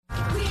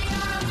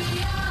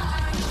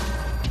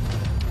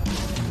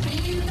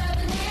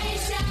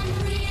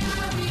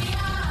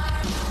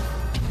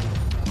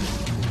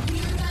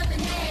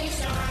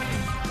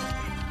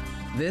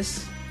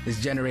This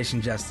is Generation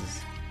Justice,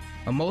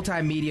 a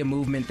multimedia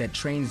movement that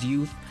trains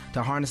youth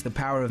to harness the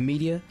power of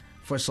media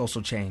for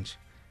social change.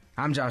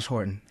 I'm Josh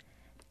Horton.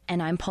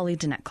 And I'm Polly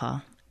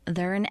Dinetclaw.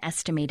 There are an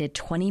estimated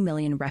 20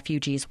 million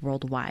refugees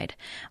worldwide,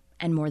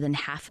 and more than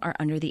half are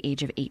under the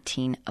age of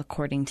 18,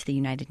 according to the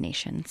United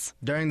Nations.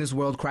 During this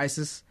world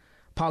crisis,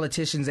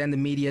 politicians and the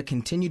media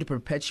continue to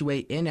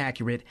perpetuate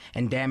inaccurate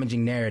and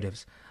damaging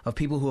narratives of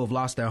people who have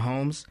lost their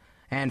homes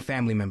and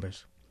family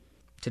members.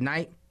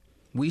 Tonight,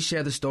 we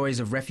share the stories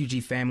of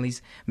refugee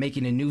families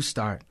making a new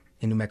start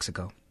in New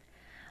Mexico.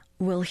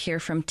 We'll hear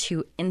from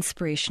two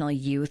inspirational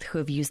youth who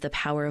have used the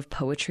power of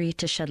poetry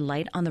to shed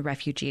light on the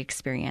refugee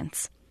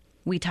experience.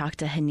 We talked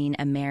to Haneen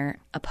Amer,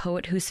 a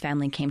poet whose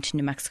family came to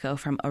New Mexico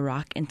from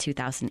Iraq in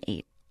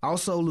 2008.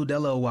 Also,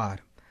 Ludella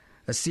Awad,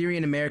 a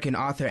Syrian-American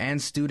author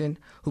and student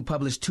who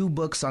published 2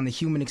 books on the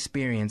human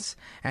experience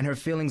and her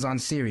feelings on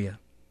Syria,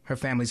 her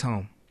family's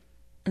home.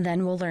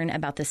 Then we'll learn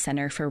about the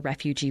Center for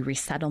Refugee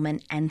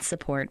Resettlement and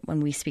Support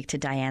when we speak to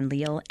Diane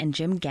Leal and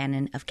Jim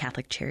Gannon of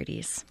Catholic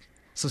Charities.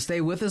 So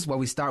stay with us while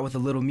we start with a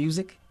little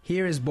music.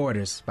 Here is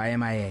Borders by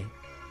MIA.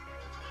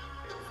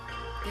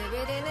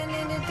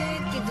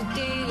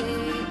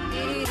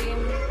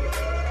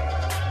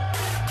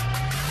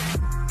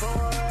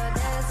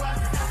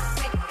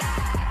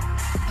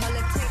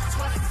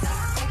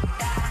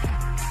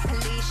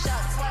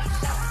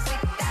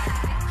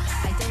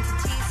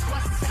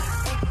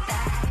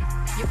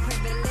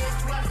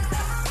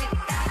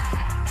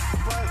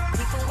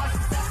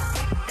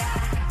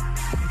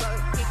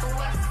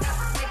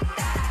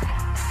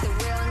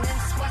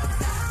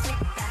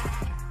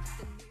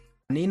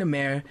 Haneen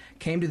Amer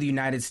came to the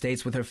United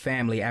States with her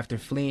family after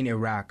fleeing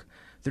Iraq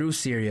through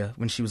Syria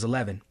when she was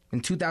 11.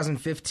 In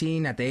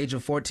 2015, at the age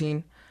of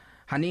 14,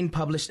 Haneen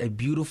published a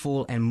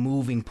beautiful and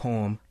moving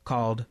poem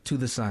called To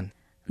the Sun.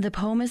 The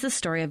poem is the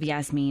story of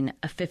Yasmin,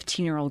 a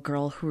 15-year-old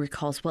girl who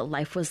recalls what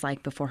life was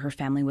like before her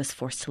family was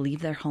forced to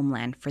leave their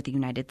homeland for the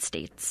United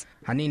States.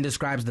 Haneen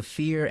describes the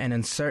fear and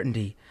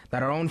uncertainty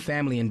that our own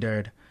family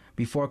endured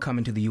before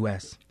coming to the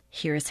U.S.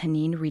 Here is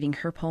Haneen reading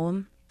her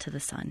poem, To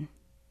the Sun.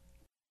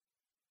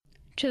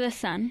 To the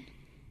sun.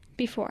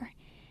 Before.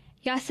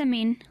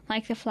 Yasemin,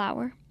 like the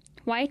flower,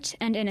 white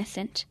and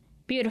innocent,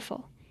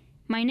 beautiful.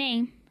 My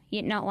name,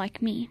 yet not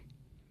like me.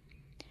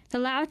 The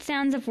loud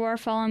sounds of war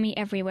follow me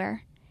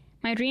everywhere.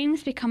 My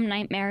dreams become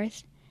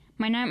nightmares.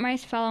 My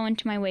nightmares follow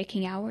into my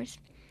waking hours.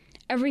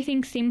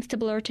 Everything seems to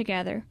blur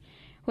together.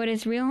 What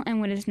is real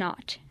and what is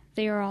not.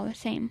 They are all the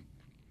same.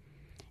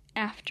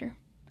 After.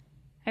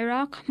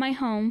 Iraq, my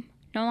home,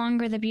 no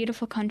longer the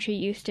beautiful country it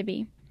used to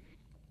be.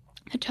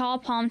 The tall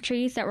palm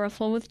trees that were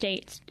full with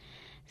dates,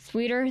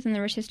 sweeter than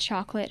the richest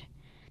chocolate,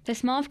 the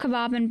smell of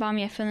kebab and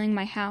bamia filling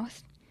my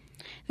house,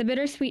 the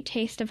bittersweet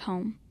taste of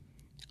home,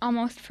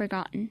 almost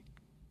forgotten,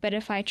 but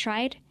if I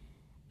tried,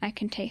 I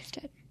can taste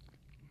it.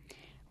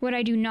 What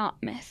I do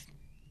not miss,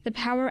 the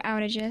power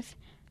outages,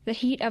 the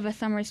heat of a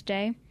summer's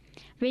day,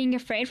 being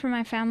afraid for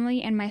my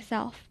family and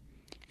myself,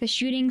 the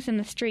shootings in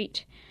the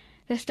street,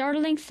 the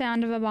startling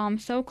sound of a bomb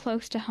so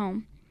close to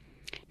home,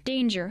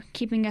 danger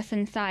keeping us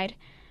inside,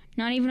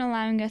 not even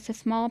allowing us a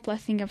small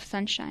blessing of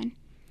sunshine.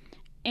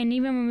 And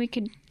even when we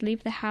could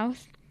leave the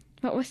house,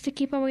 what was to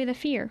keep away the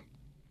fear?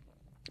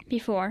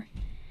 Before,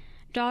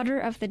 daughter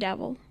of the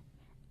devil.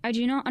 I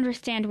do not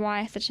understand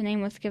why such a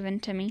name was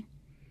given to me.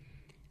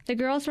 The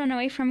girls run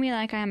away from me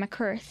like I am a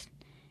curse.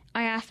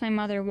 I asked my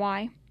mother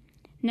why.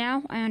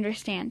 Now I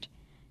understand.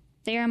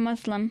 They are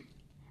Muslim.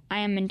 I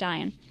am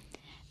Indian.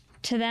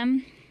 To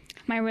them,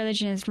 my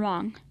religion is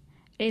wrong.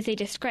 It is a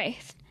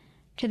disgrace.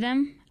 To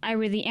them, I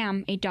really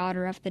am a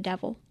daughter of the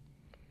devil.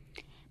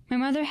 My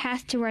mother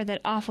has to wear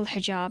that awful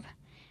hijab.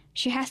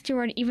 She has to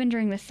wear it even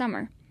during the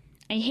summer.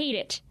 I hate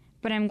it,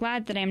 but I'm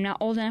glad that I am not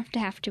old enough to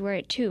have to wear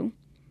it too.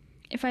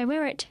 If I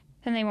wear it,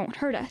 then they won't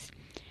hurt us.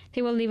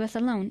 They will leave us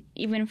alone,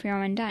 even if we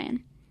are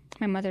Indian,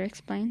 my mother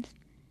explains.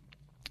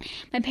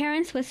 My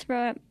parents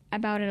whisper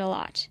about it a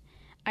lot.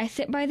 I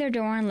sit by their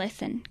door and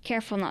listen,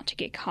 careful not to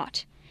get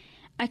caught.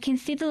 I can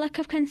see the look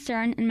of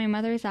concern in my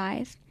mother's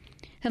eyes,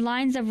 the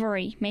lines of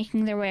worry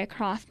making their way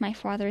across my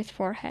father's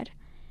forehead.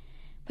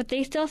 But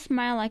they still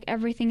smile like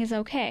everything is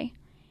okay.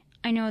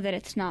 I know that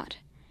it's not.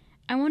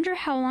 I wonder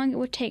how long it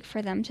would take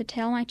for them to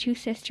tell my 2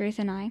 sisters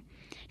and I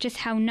just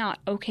how not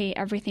okay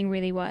everything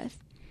really was.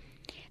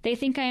 They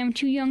think I am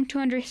too young to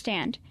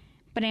understand,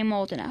 but I am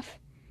old enough.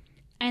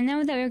 I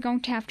know that we are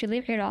going to have to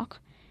leave Iraq.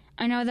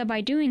 I know that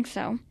by doing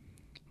so,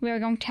 we are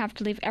going to have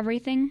to leave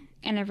everything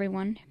and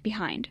everyone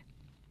behind.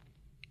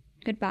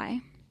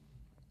 Goodbye.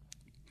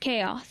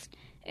 Chaos.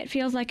 It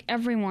feels like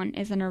everyone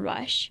is in a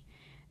rush.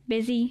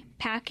 Busy,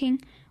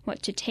 packing,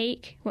 what to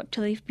take, what to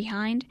leave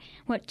behind,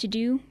 what to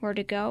do, where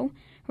to go.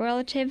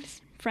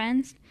 Relatives,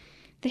 friends,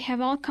 they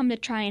have all come to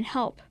try and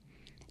help.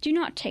 Do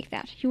not take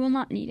that. You will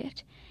not need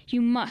it.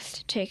 You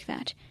must take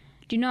that.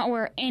 Do not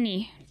wear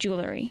any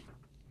jewelry.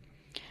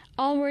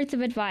 All words of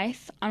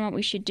advice on what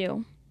we should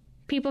do.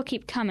 People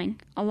keep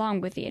coming,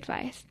 along with the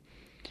advice.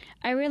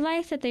 I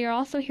realize that they are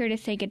also here to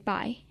say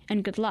goodbye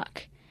and good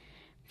luck.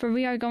 for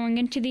we are going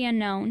into the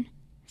unknown,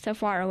 so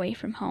far away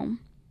from home.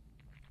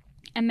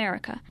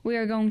 America. We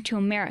are going to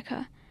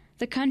America,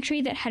 the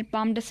country that had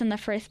bombed us in the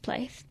first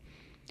place.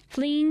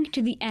 Fleeing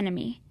to the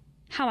enemy.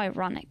 How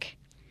ironic.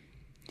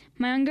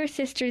 My younger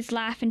sisters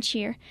laugh and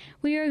cheer.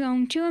 We are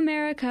going to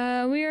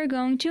America, we are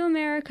going to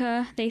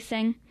America, they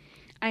sing.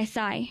 I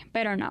sigh,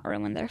 better not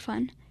ruin their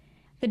fun.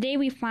 The day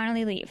we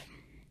finally leave.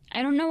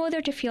 I don't know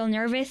whether to feel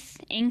nervous,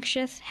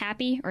 anxious,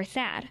 happy, or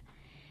sad.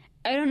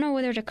 I don't know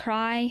whether to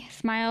cry,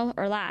 smile,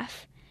 or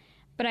laugh,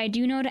 but I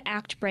do know to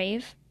act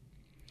brave.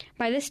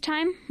 By this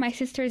time, my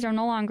sisters are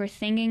no longer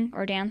singing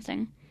or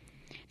dancing.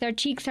 Their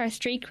cheeks are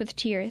streaked with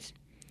tears,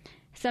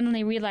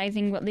 suddenly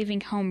realizing what leaving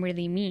home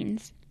really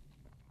means.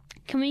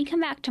 Can we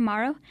come back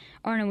tomorrow,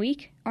 or in a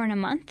week, or in a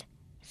month?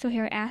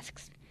 Sohair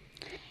asks.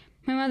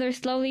 My mother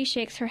slowly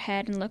shakes her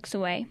head and looks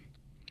away.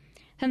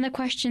 Then the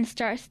question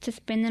starts to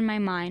spin in my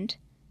mind.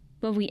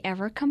 Will we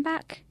ever come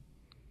back?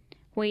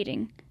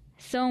 Waiting.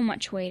 So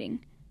much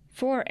waiting.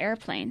 4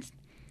 airplanes.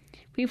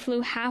 We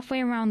flew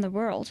halfway around the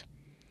world.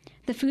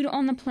 The food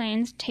on the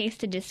planes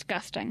tasted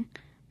disgusting.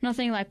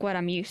 Nothing like what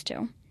I'm used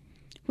to.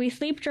 We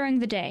sleep during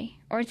the day,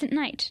 or is it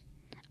night?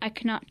 I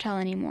cannot tell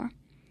anymore.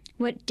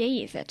 What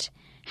day is it?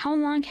 How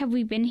long have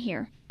we been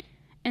here?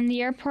 In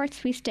the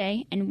airports we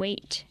stay and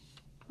wait.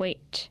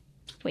 Wait.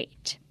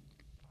 Wait.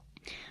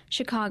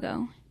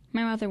 Chicago.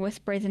 My mother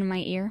whispers in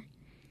my ear.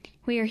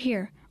 We are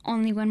here.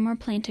 Only one more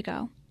plane to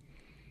go.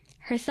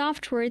 Her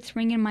soft words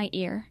ring in my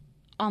ear.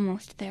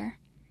 Almost there.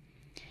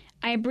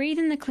 I breathe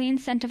in the clean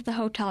scent of the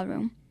hotel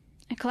room.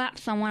 I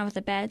collapse on one of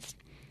the beds.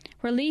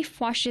 Relief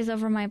washes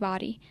over my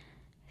body.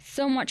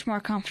 So much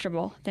more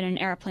comfortable than an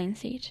airplane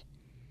seat.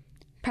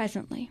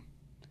 Presently.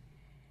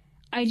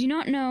 I do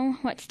not know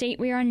what state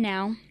we are in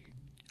now,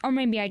 or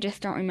maybe I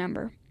just don't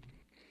remember.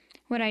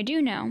 What I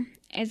do know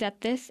is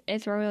that this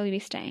is where we'll be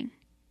staying.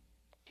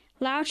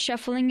 Loud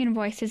shuffling and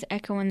voices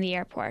echo in the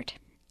airport.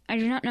 I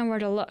do not know where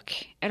to look,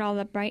 at all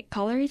the bright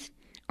colors,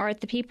 or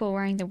at the people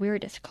wearing the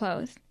weirdest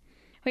clothes.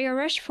 We are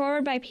rushed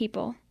forward by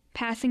people,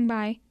 passing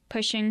by,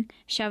 pushing,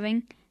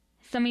 shoving,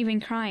 some even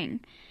crying,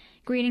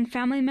 greeting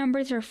family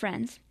members or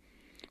friends.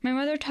 My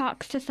mother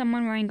talks to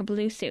someone wearing a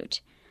blue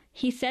suit.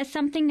 He says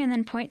something and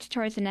then points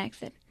towards an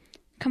exit.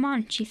 Come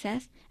on, she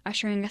says,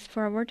 ushering us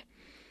forward.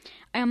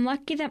 I am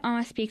lucky that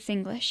Mama speaks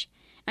English.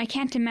 I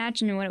can't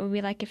imagine what it would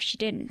be like if she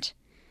didn't.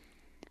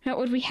 What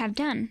would we have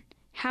done?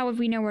 How would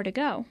we know where to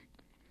go?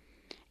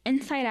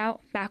 Inside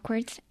out,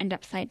 backwards, and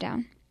upside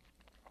down.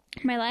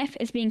 My life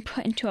is being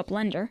put into a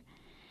blender.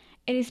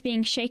 It is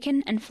being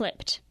shaken and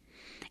flipped.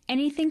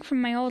 Anything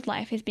from my old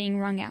life is being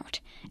wrung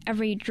out.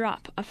 Every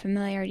drop of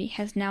familiarity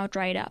has now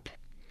dried up,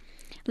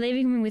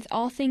 leaving me with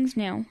all things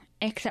new,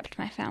 except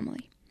my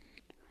family.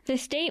 The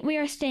state we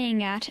are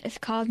staying at is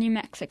called New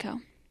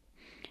Mexico.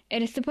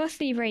 It is supposed to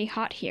be very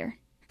hot here.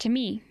 To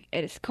me,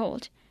 it is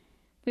cold.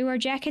 We wear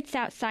jackets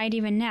outside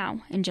even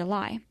now, in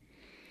July.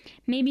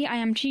 Maybe I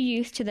am too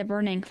used to the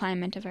burning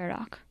climate of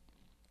Iraq.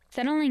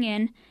 Settling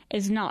in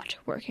is not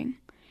working.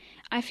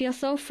 I feel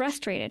so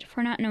frustrated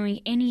for not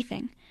knowing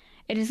anything.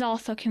 It is all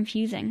so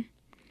confusing.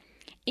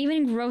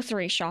 Even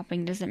grocery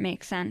shopping doesn't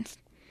make sense.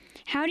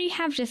 How do you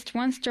have just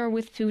one store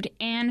with food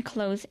and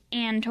clothes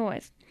and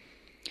toys?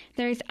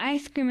 There is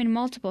ice cream in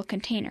multiple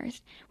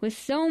containers, with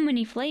so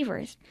many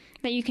flavors,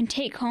 that you can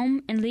take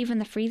home and leave in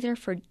the freezer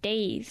for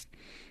days.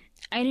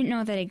 I didn't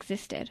know that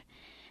existed.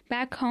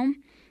 Back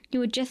home, you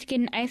would just get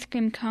an ice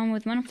cream cone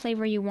with one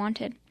flavor you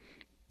wanted,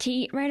 to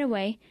eat right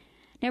away,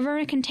 never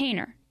in a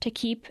container, to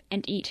keep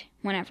and eat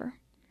whenever.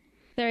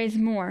 There is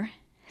more,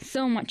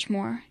 so much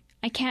more.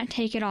 I can't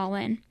take it all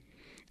in.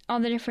 All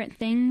the different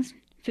things,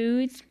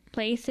 foods,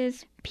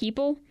 places,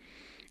 people.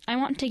 I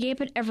want to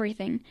gape at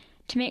everything,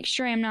 to make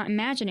sure I am not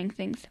imagining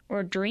things,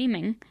 or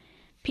dreaming.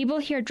 People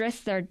here dress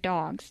their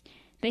dogs.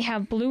 They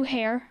have blue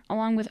hair,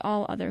 along with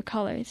all other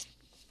colors.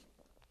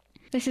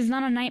 This is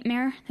not a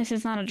nightmare, this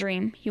is not a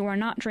dream. You are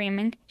not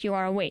dreaming, you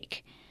are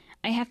awake.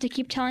 I have to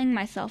keep telling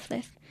myself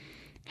this.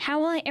 How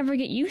will I ever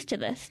get used to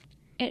this?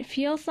 It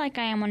feels like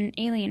I am on an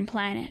alien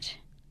planet.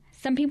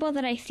 Some people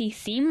that I see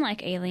seem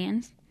like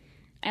aliens.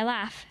 I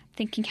laugh,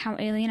 thinking how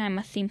alien I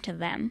must seem to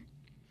them.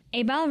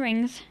 A bell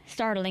rings,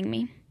 startling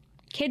me.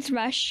 Kids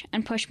rush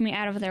and push me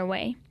out of their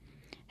way.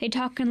 They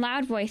talk in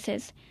loud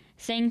voices,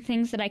 saying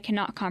things that I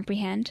cannot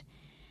comprehend.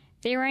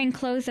 They are wearing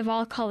clothes of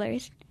all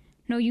colors.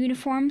 No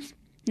uniforms,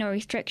 no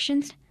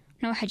restrictions,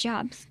 no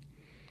hijabs.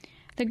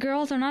 The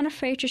girls are not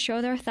afraid to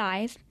show their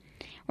thighs,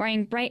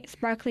 wearing bright,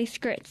 sparkly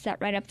skirts that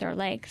ride up their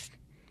legs.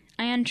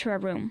 I enter a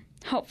room,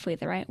 hopefully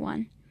the right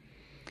one.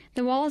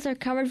 The walls are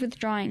covered with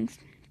drawings,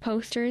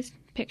 posters,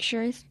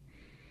 pictures.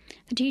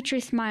 The teacher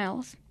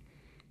smiles.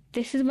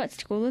 This is what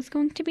school is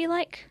going to be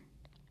like?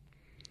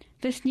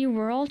 This new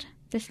world,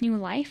 this new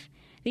life,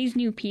 these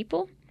new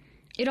people?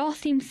 It all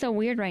seems so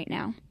weird right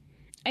now.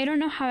 I don't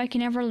know how I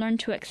can ever learn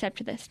to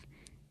accept this,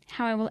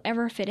 how I will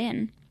ever fit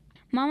in.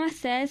 Mama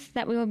says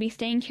that we will be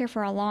staying here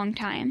for a long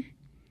time.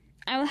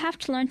 I will have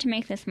to learn to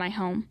make this my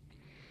home.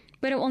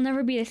 But it will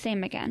never be the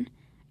same again.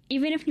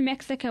 Even if New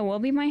Mexico will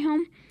be my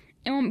home,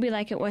 It won't be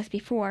like it was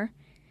before.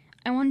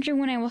 I wonder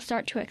when I will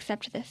start to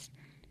accept this,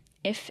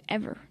 if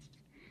ever.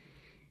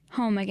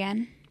 Home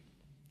again.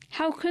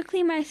 How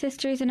quickly my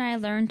sisters and I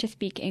learned to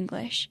speak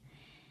English.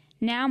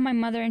 Now my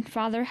mother and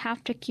father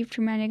have to keep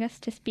reminding us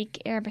to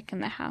speak Arabic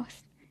in the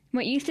house.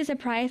 What used to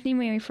surprise me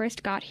when we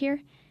first got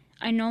here,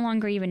 I no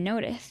longer even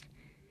notice.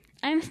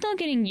 I am still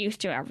getting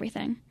used to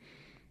everything.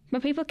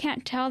 But people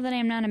can't tell that I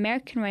am not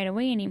American right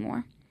away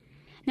anymore.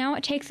 Now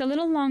it takes a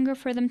little longer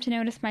for them to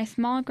notice my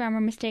small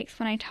grammar mistakes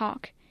when I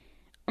talk,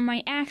 or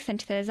my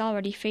accent that is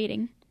already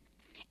fading.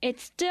 It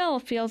still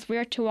feels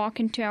weird to walk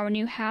into our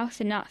new house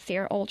and not see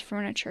our old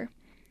furniture.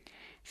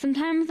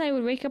 Sometimes I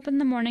would wake up in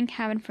the morning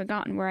having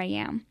forgotten where I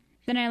am.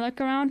 Then I look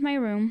around my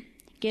room,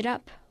 get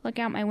up, look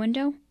out my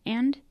window,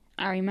 and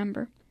I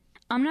remember.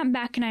 I'm not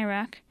back in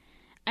Iraq.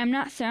 I'm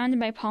not surrounded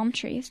by palm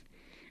trees.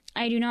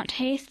 I do not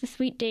taste the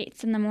sweet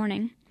dates in the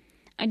morning.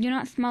 I do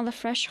not smell the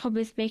fresh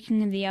khubz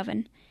baking in the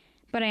oven.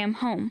 But I am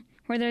home,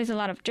 where there is a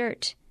lot of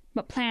dirt,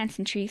 but plants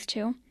and trees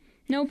too.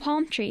 No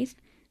palm trees,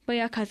 but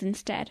yuccas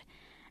instead.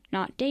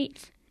 Not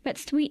dates, but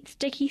sweet,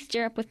 sticky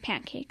syrup with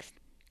pancakes.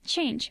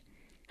 Change.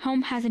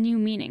 Home has a new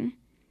meaning.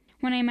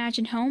 When I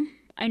imagine home,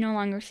 I no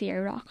longer see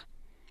Iraq.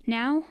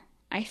 Now,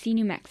 I see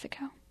New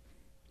Mexico.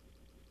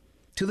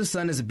 To the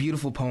Sun is a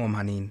beautiful poem,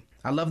 Haneen.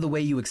 I love the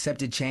way you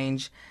accepted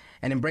change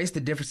and embraced the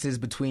differences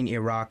between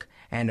Iraq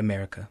and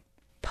America.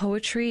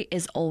 Poetry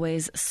is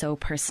always so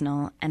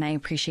personal, and I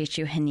appreciate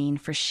you, Haneen,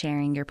 for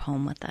sharing your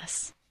poem with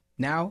us.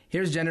 Now,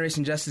 here's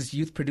Generation Justice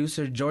youth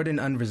producer Jordan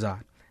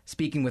Unverzat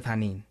speaking with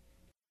Haneen.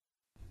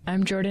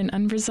 I'm Jordan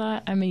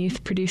Unverzat. I'm a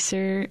youth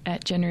producer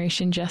at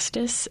Generation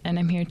Justice, and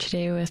I'm here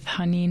today with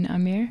Haneen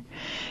Amir.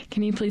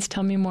 Can you please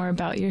tell me more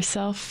about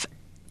yourself?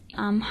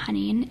 I'm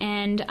Haneen,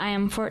 and I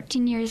am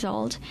 14 years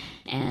old,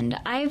 and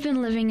I've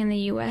been living in the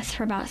U.S.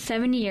 for about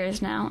 7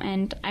 years now,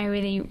 and I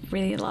really,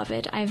 really love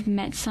it. I've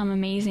met some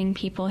amazing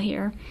people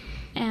here,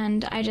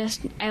 and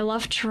I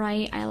love to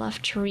write, I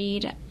love to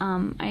read.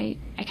 I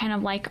kind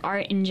of like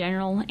art in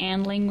general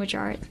and language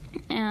art,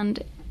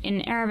 and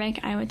in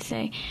Arabic I would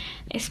say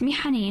اسمي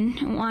حنين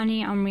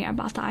وأني عمري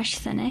 14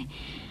 سنة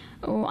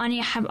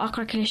وأني أحب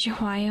أقرأ كل شيء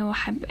هواية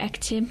وأحب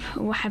أكتب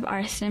وأحب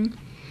أرسم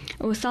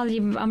وصار لي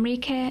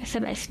بأمريكا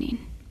 7 سنين.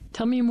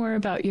 Tell me more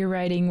about your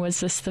writing. Was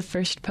this the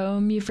first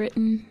poem you've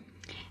written?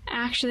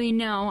 Actually,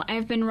 no.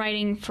 I've been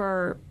writing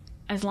for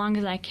as long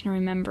as I can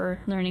remember,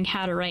 learning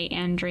how to write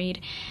and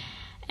read.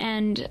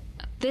 And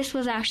this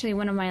was actually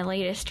one of my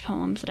latest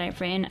poems that I've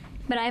written.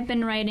 But I've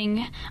been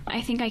writing,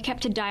 I think I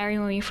kept a diary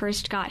when we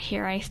first got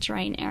here. I used to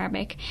write in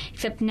Arabic,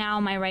 except now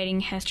my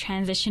writing has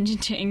transitioned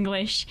into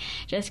English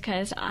just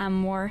because I'm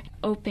more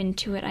open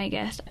to it, I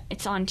guess.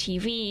 It's on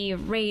TV,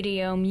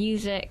 radio,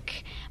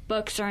 music,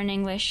 books are in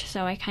English,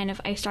 so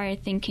I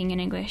started thinking in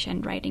English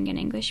and writing in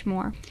English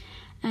more.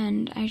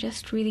 And I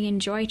just really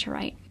enjoy to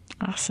write.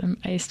 Awesome.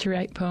 I used to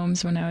write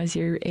poems when I was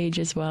your age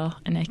as well,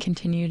 and I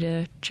continue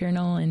to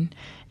journal, and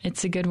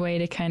it's a good way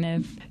to kind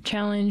of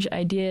challenge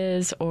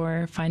ideas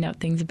or find out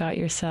things about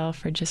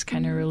yourself or just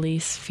kind of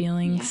release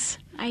feelings.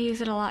 Yeah. I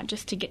use it a lot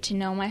just to get to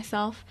know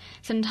myself.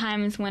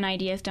 Sometimes when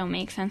ideas don't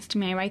make sense to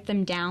me, I write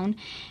them down.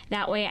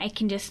 That way I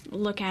can just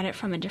look at it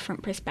from a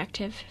different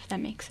perspective, if that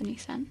makes any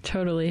sense.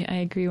 Totally. I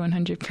agree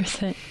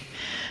 100%.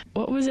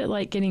 What was it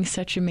like getting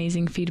such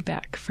amazing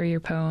feedback for your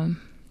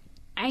poem?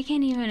 I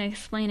can't even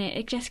explain it.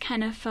 It just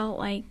kind of felt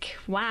like,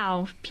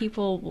 wow,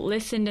 people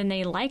listened and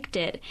they liked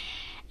it.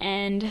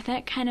 And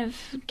that kind of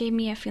gave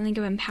me a feeling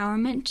of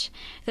empowerment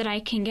that I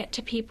can get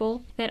to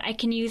people, that I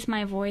can use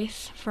my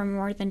voice for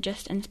more than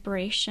just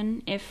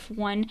inspiration.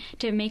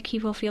 To make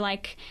people feel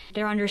like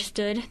they're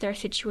understood, their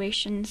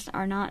situations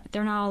they're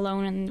not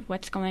alone in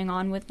what's going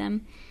on with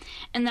them.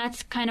 And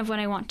that's kind of what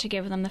I want to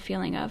give them the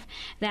feeling of,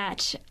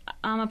 that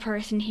I'm a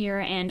person here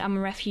and I'm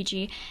a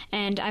refugee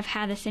and I've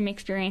had the same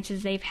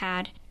experiences they've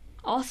had.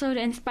 Also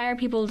to inspire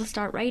people to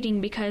start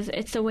writing because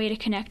it's a way to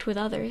connect with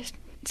others.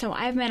 So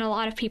I've met a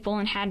lot of people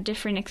and had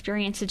different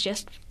experiences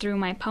just through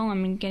my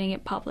poem and getting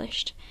it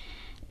published.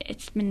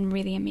 It's been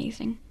really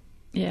amazing.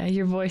 Yeah,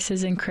 your voice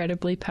is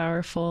incredibly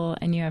powerful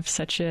and you have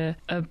such a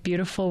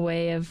beautiful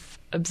way of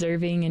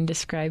observing and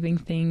describing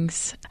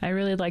things. I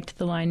really liked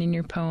the line in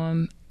your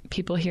poem,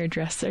 people here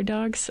dress their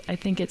dogs. I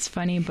think it's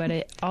funny, but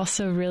it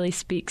also really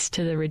speaks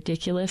to the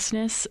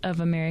ridiculousness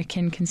of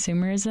American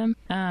consumerism.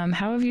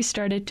 How have you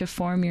started to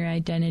form your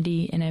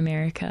identity in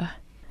America?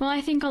 Well,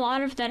 I think a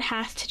lot of that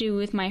has to do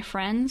with my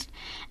friends,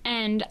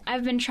 and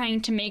I've been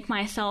trying to make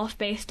myself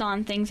based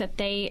on things that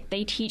they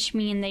teach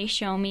me and they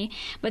show me,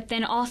 but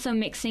then also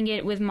mixing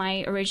it with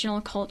my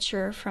original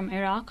culture from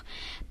Iraq.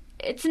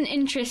 It's an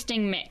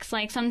interesting mix.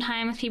 Like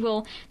sometimes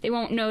people, they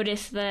won't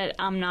notice that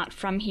I'm not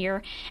from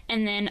here,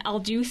 and then I'll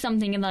do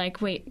something and they're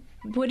like, wait,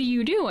 what are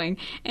you doing?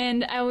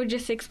 And I would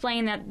just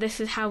explain that this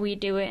is how we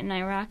do it in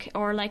Iraq,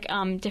 or like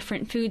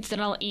different foods that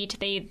I'll eat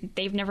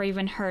they've never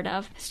even heard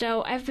of.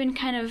 So I've been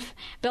kind of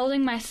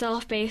building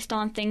myself based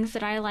on things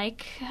that I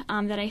like,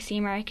 that I see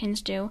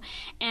Americans do,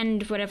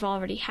 and what I've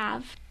already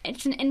have.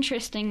 It's an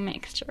interesting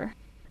mixture.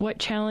 What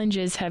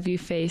challenges have you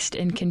faced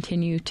and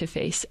continue to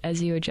face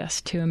as you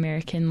adjust to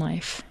American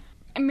life?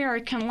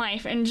 American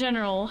life in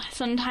general,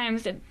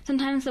 sometimes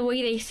the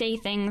way they say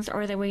things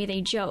or the way they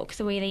joke,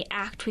 the way they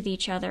act with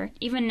each other.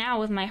 Even now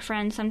with my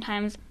friends,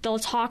 sometimes they'll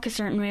talk a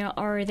certain way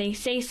or they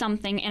say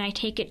something and I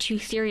take it too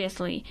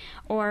seriously,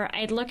 or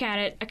I'd look at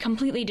it a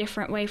completely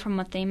different way from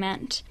what they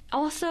meant.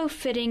 Also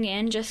fitting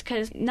in, just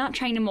because not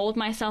trying to mold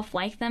myself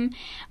like them,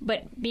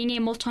 but being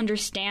able to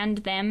understand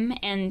them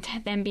and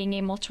them being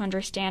able to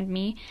understand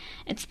me.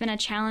 It's been a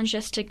challenge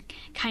just to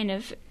kind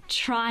of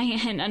try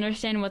and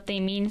understand what they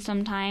mean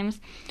sometimes.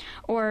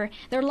 Or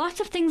there are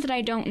lots of things that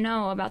I don't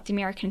know about the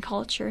American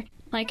culture.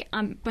 Like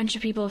a bunch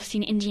of people have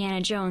seen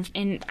Indiana Jones,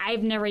 and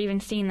I've never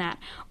even seen that.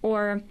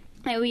 Or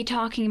I'll be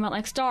talking about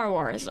like Star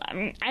Wars.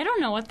 I don't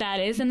know what that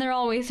is, and they're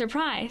always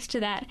surprised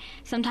that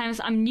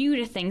sometimes I'm new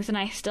to things, and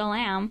I still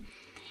am.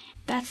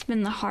 That's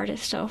been the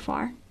hardest so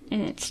far,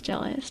 and it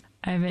still is.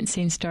 I haven't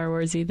seen Star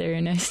Wars either,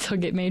 and I still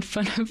get made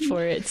fun of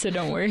for it, so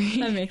don't worry.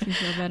 That makes me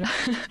feel better.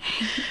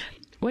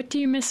 What do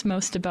you miss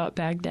most about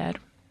Baghdad?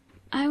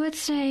 I would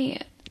say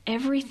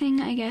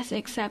everything, I guess,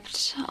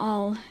 except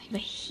all the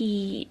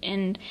heat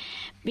and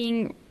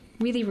being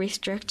really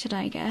restricted,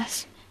 I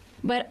guess.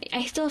 But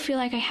I still feel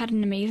like I had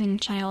an amazing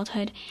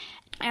childhood.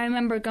 I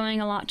remember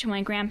going a lot to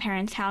my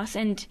grandparents' house,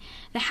 and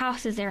the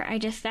houses there,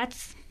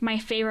 that's my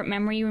favorite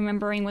memory,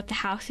 remembering what the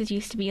houses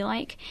used to be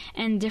like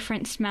and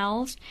different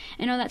smells.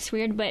 I know that's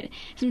weird, but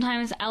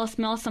sometimes I'll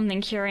smell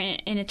something here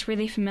and it's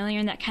really familiar,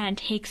 and that kind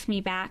of takes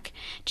me back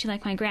to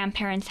like my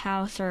grandparents'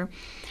 house or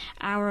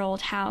our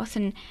old house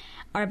and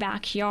our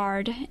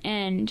backyard.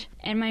 And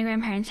at my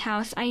grandparents'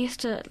 house, I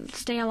used to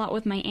stay a lot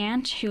with my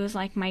aunt, who was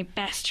like my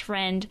best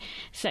friend,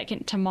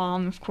 second to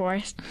mom, of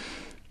course.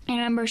 I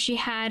remember she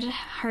had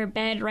her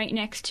bed right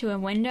next to a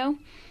window,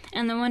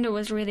 and the window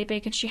was really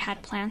big and she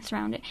had plants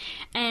around it.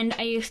 And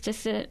I used to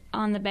sit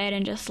on the bed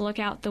and just look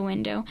out the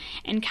window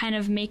and kind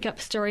of make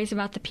up stories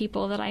about the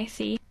people that I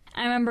see.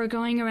 I remember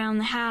going around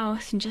the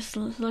house and just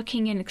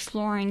looking and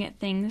exploring at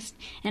things,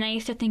 and I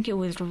used to think it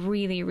was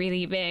really,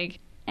 really big.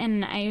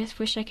 And I just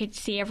wish I could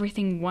see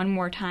everything one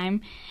more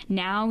time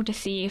now to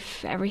see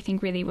if everything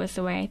really was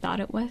the way I thought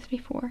it was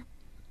before.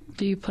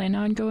 Do you plan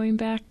on going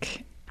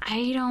back?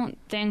 I don't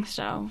think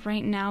so.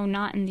 Right now,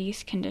 not in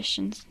these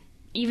conditions.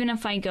 Even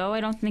if I go,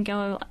 I don't think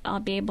I'll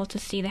be able to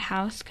see the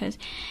house because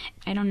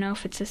I don't know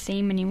if it's the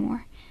same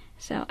anymore.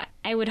 So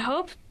I would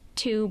hope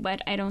to,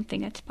 but I don't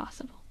think it's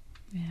possible.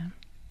 Yeah.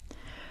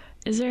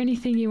 Is there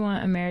anything you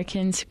want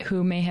Americans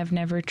who may have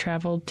never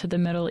traveled to the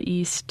Middle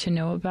East to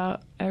know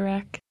about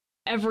Iraq?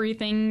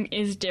 Everything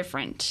is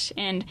different,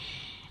 and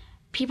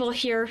people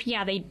here,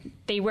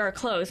 they wear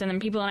clothes, and then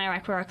people in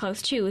Iraq wear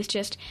clothes too. It's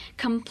just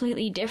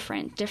completely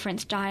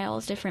different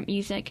styles, different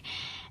music,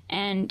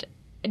 and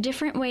a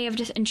different way of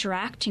just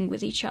interacting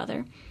with each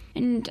other.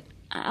 And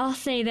I'll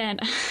say that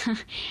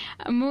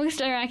most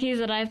Iraqis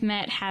that I've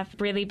met have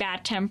really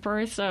bad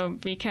tempers, so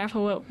be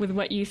careful with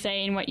what you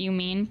say and what you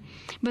mean.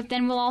 But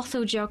then we'll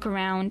also joke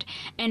around,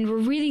 and we're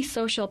really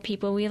social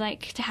people. We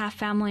like to have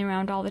family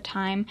around all the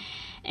time,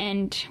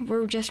 and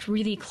we're just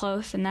really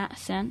close in that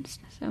sense.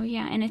 So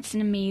yeah, and it's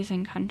an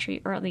amazing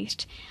country, or at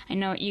least I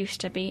know it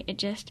used to be.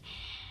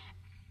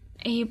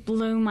 It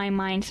blew my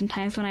mind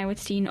sometimes when I would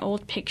see an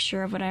old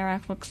picture of what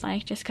Iraq looks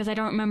like, just because I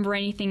don't remember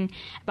anything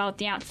about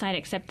the outside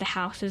except the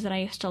houses that I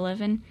used to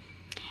live in.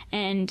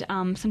 And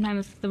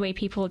sometimes the way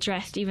people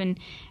dressed, even,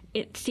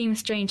 it seems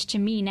strange to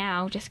me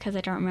now just because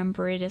I don't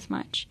remember it as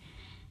much.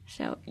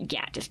 So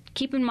yeah, just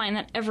keep in mind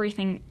that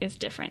everything is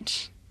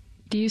different.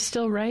 Do you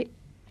still write?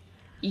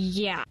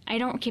 Yeah, I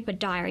don't keep a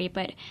diary,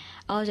 but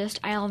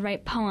I'll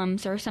write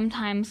poems, or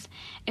sometimes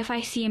if I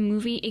see a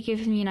movie, it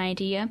gives me an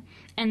idea,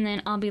 and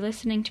then I'll be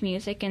listening to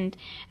music, and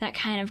that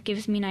kind of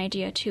gives me an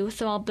idea too,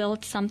 so I'll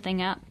build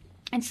something up.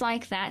 It's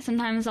like that.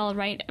 Sometimes I'll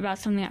write about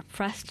something that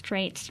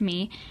frustrates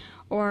me,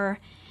 or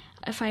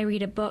if I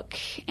read a book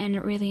and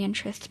it really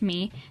interests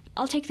me,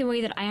 I'll take the way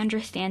that I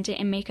understand it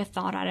and make a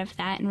thought out of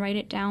that and write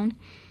it down.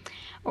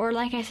 Or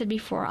like I said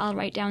before, I'll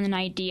write down an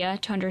idea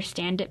to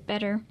understand it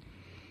better.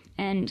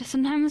 And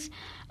sometimes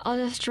I'll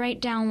just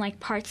write down like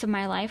parts of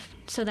my life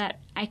so that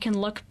I can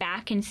look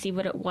back and see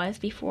what it was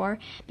before,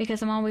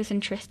 because I'm always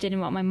interested in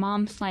what my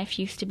mom's life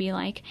used to be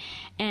like,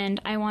 and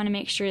I want to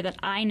make sure that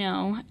I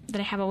know that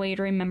I have a way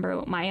to remember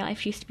what my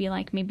life used to be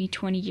like maybe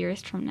 20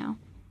 years from now.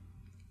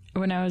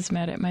 When I was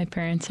mad at my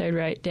parents, I'd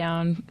write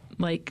down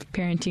like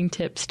parenting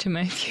tips to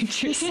my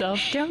future self.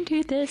 Don't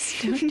do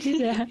this, don't do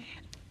that.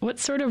 What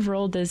sort of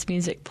role does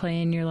music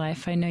play in your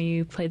life? I know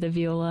you play the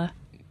viola.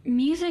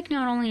 Music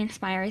not only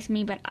inspires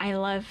me, but I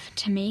love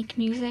to make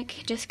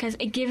music just because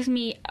it gives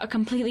me a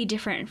completely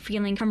different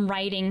feeling from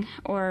writing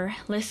or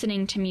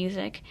listening to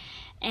music.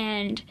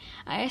 And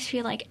I just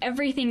feel like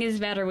everything is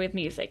better with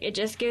music. It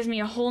just gives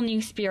me a whole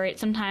new spirit.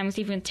 Sometimes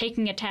even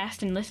taking a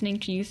test and listening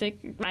to music,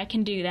 I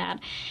can do that.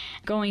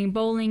 Going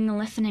bowling and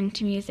listening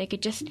to music,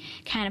 it just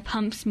kind of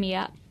pumps me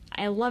up.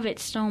 I love it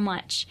so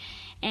much.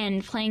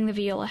 and playing the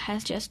viola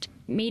has just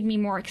made me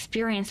more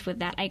experienced with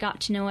that. I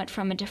got to know it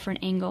from a different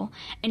angle.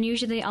 And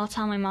usually I'll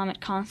tell my mom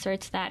at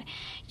concerts that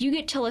you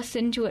get to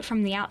listen to it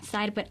from the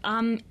outside, but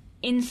I'm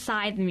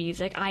inside the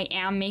music. I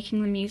am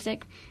making the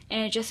music,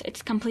 and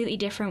it's completely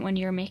different when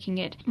you're making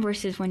it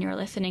versus when you're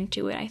listening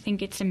to it. I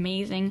think it's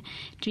amazing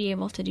to be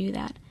able to do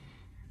that.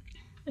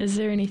 Is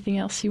there anything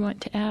else you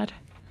want to add?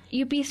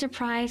 You'd be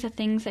surprised at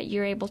things that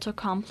you're able to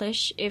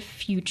accomplish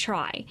if you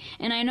try.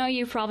 And I know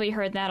you've probably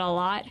heard that a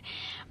lot,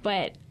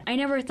 but I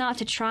never thought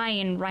to try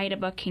and write a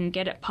book and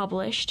get it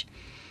published.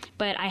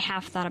 But I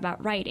have thought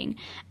about writing.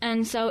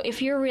 And so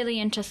if you're really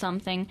into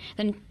something,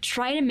 then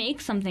try to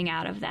make something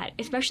out of that.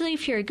 Especially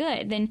if you're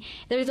good, then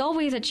there's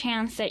always a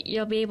chance that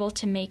you'll be able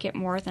to make it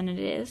more than it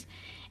is.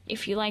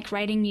 If you like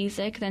writing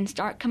music, then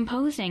start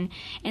composing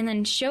and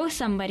then show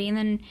somebody, and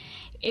then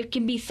it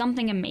can be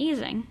something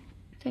amazing.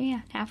 So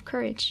yeah, have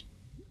courage.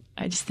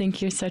 I just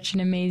think you're such an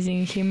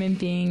amazing human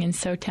being and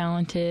so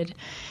talented,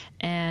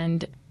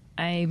 and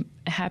I'm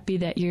happy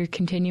that you're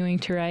continuing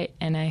to write,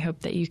 and I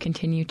hope that you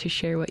continue to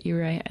share what you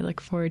write. I look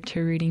forward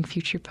to reading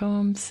future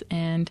poems,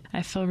 and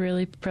I feel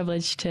really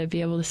privileged to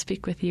be able to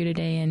speak with you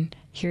today and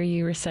hear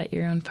you recite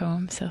your own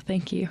poem, so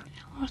thank you.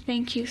 Well,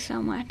 thank you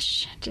so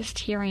much. Just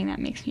hearing that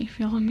makes me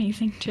feel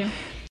amazing, too.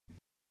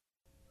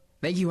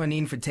 Thank you,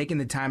 Haneen, for taking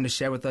the time to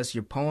share with us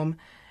your poem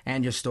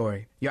and your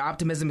story. Your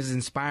optimism is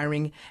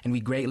inspiring, and we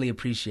greatly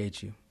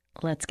appreciate you.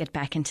 Let's get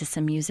back into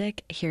some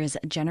music. Here's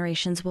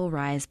Generations Will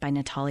Rise by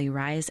Natali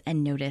Rise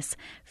and Notice,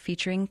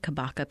 featuring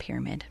Kabaka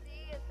Pyramid.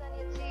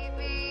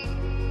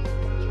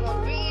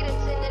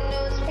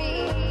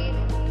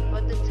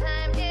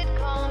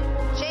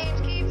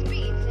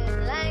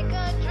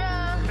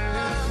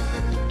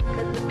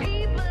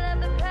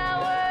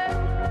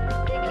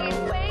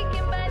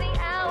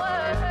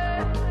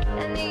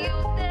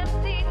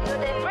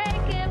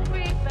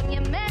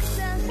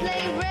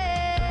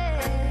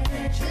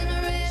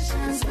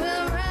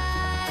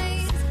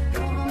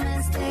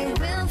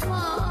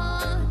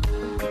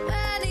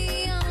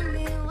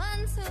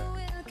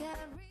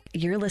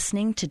 You're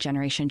listening to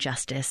Generation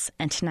Justice,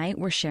 and tonight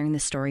we're sharing the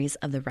stories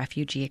of the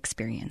refugee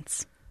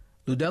experience.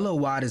 Ludella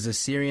Awad is a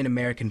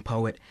Syrian-American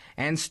poet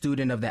and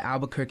student of the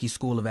Albuquerque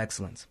School of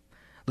Excellence.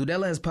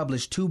 Ludella has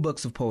published 2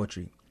 books of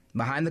poetry,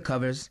 Behind the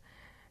Covers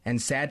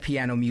and Sad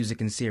Piano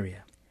Music in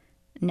Syria.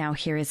 Now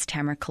here is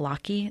Tamara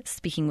Kalaki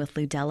speaking with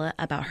Ludella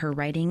about her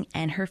writing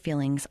and her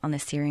feelings on the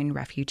Syrian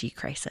refugee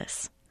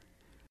crisis.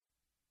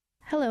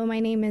 Hello, my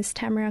name is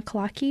Tamara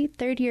Kalaki,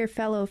 third-year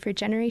fellow for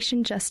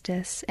Generation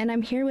Justice, and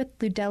I'm here with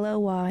Ludella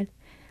Awad.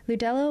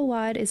 Ludella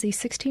Awad is a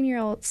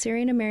 16-year-old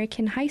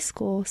Syrian-American high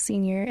school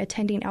senior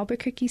attending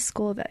Albuquerque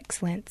School of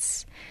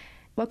Excellence.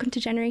 Welcome to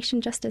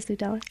Generation Justice,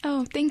 Ludella.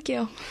 Oh, thank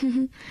you.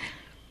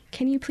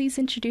 Can you please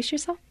introduce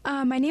yourself?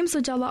 My name's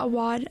Ludella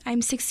Awad.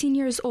 I'm 16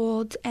 years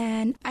old,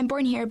 and I'm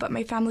born here, but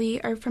my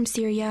family are from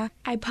Syria.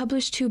 I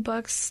published 2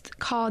 books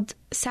called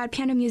Sad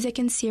Piano Music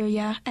in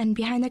Syria and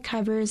Behind the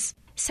Covers.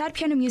 Sad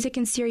Piano Music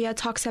in Syria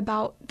talks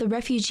about the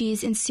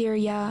refugees in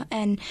Syria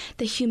and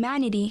the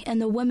humanity and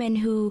the women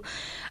who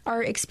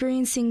are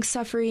experiencing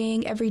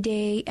suffering every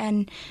day,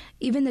 and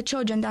even the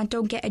children that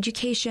don't get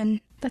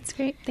education. That's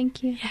great.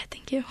 Thank you. Yeah,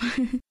 thank you.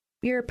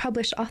 You're a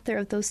published author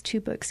of those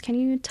 2 books. Can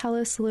you tell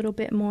us a little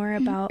bit more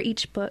about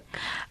each book?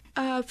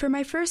 For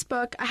my first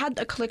book, I had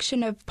a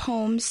collection of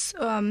poems,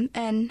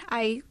 and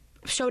I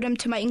showed them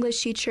to my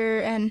English teacher,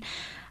 and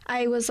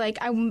I was like,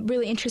 I'm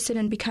really interested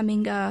in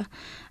becoming a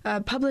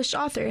published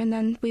author. And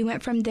then we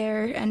went from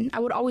there, and I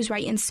would always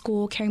write in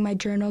school, carrying my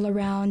journal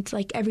around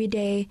like every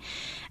day.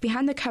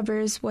 Behind the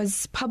Covers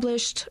was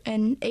published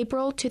in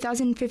April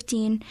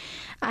 2015.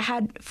 I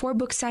had 4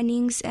 book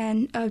signings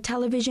and a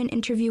television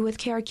interview with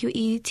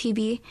KRQE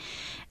TV.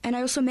 And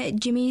I also met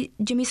Jimmy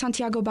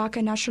Santiago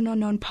Baca, national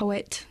known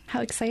poet.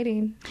 How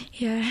exciting.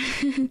 Yeah.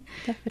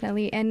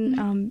 Definitely.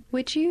 And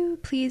would you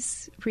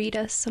please read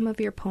us some of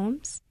your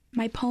poems?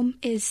 My poem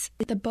is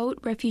The Boat,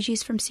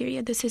 Refugees from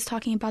Syria. This is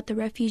talking about the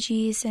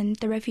refugees and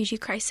the refugee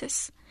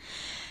crisis.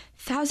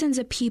 Thousands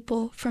of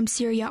people from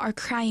Syria are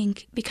crying,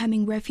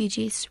 becoming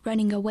refugees,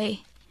 running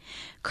away,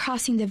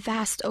 crossing the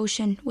vast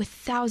ocean with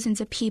thousands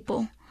of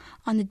people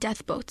on the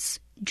death boats,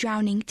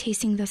 drowning,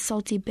 tasting the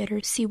salty, bitter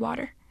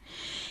seawater.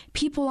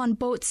 People on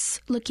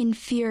boats look in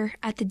fear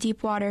at the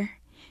deep water,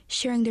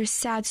 sharing their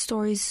sad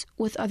stories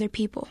with other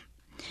people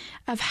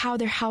of how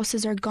their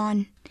houses are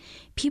gone.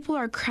 People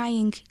are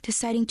crying,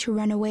 deciding to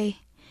run away,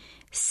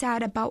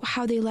 sad about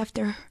how they left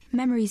their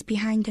memories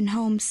behind in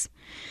homes.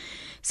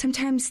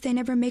 Sometimes they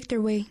never make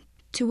their way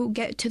to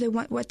get to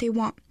what they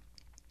want.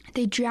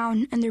 They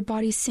drown and their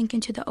bodies sink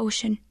into the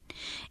ocean.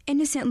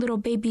 Innocent little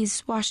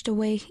babies washed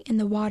away in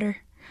the water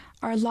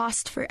are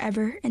lost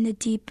forever in the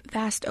deep,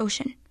 vast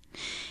ocean.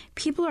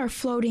 People are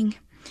floating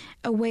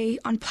away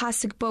on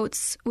plastic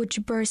boats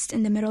which burst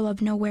in the middle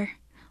of nowhere,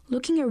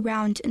 looking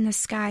around in the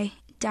sky,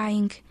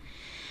 dying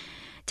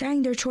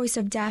their choice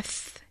of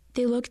death.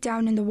 They look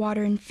down in the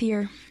water in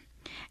fear.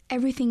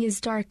 Everything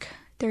is dark.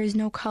 There is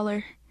no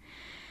color.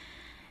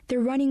 They're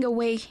running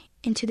away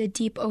into the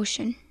deep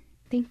ocean.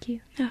 Thank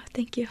you. Oh,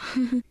 thank you.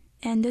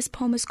 And this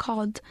poem is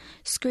called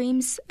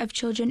Screams of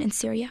Children in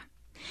Syria.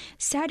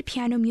 Sad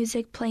piano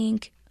music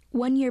playing.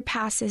 1 year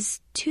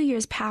passes, 2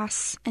 years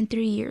pass, and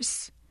 3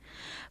 years.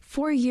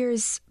 4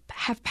 years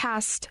have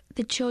passed,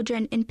 the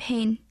children in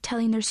pain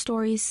telling their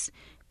stories,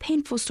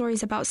 painful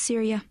stories about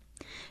Syria.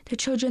 The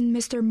children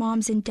miss their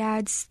moms and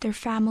dads, their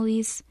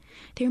families.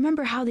 They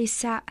remember how they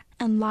sat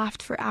and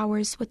laughed for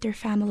hours with their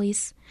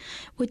families,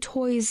 with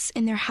toys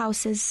in their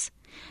houses.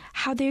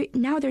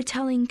 Now they're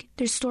telling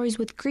their stories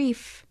with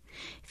grief.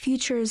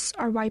 Futures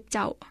are wiped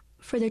out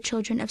for the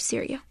children of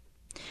Syria.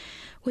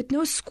 With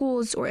no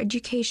schools or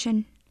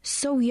education,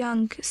 so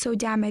young, so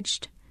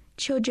damaged,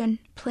 children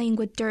playing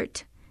with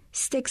dirt,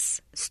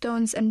 sticks,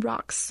 stones, and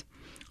rocks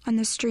on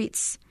the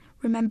streets,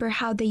 remember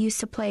how they used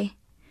to play.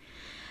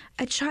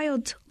 A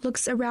child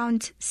looks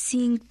around,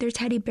 seeing their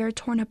teddy bear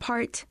torn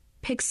apart,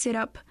 picks it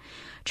up,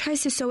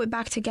 tries to sew it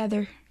back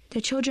together.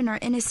 The children are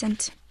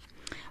innocent.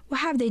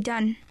 What have they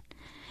done?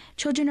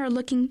 Children are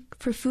looking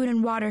for food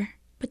and water,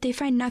 but they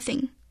find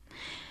nothing.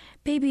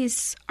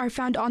 Babies are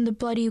found on the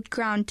bloody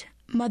ground.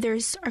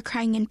 Mothers are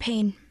crying in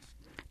pain.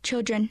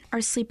 Children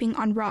are sleeping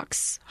on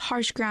rocks,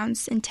 harsh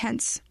grounds, and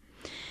tents.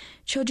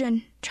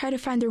 Children try to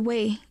find their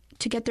way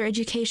to get their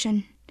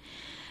education,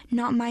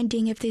 not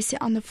minding if they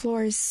sit on the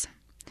floors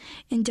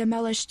in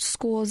demolished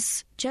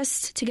schools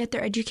just to get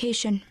their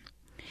education.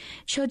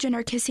 Children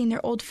are kissing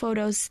their old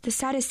photos. The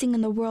saddest thing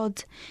in the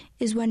world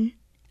is when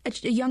a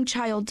young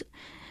child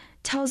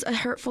tells a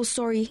hurtful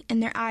story in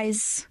their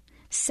eyes.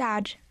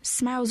 Sad,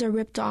 smiles are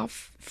ripped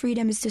off,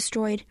 freedom is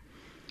destroyed.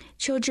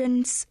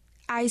 Children's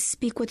eyes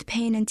speak with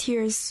pain and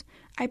tears.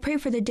 I pray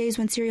for the days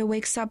when Syria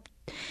wakes up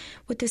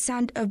with the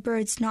sound of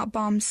birds, not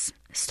bombs.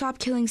 Stop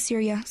killing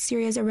Syria.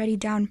 Syria is already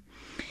down.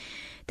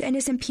 The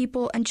innocent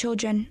people and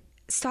children.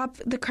 Stop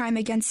the crime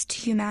against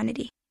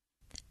humanity.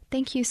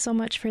 Thank you so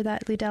much for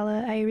that,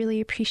 Ludella. I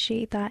really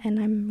appreciate that, and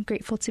I'm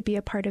grateful to be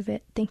a part of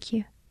it. Thank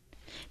you.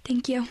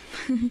 Thank you.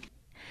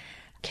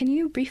 Can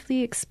you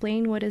briefly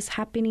explain what is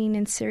happening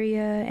in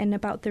Syria and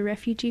about the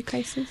refugee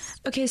crisis?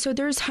 Okay, so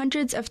there's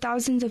hundreds of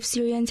thousands of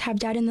Syrians have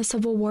died in the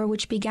civil war,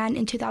 which began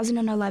in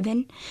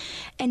 2011.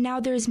 And now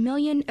there's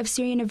millions of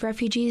Syrian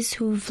refugees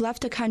who've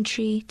left the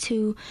country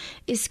to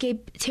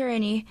escape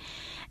tyranny.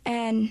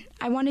 And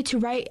I wanted to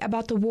write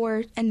about the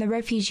war and the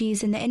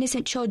refugees and the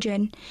innocent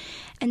children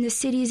and the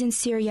cities in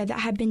Syria that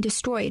have been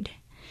destroyed.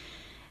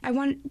 I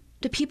want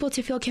the people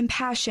to feel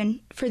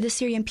compassion for the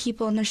Syrian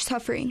people and their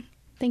suffering.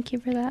 Thank you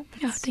for that.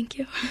 Oh, thank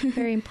you.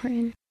 Very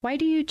important. Why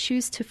do you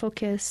choose to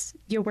focus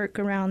your work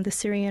around the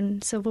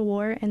Syrian civil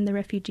war and the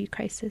refugee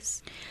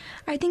crisis?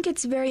 I think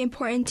it's very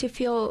important to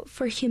feel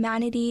for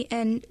humanity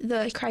and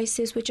the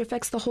crisis which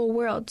affects the whole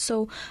world.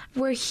 So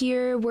we're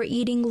here, we're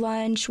eating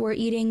lunch, we're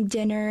eating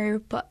dinner,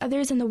 but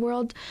others in the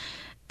world,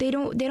 they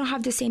don't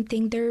have the same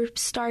thing. They're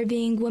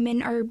starving,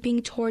 women are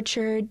being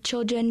tortured,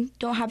 children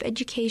don't have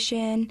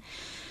education.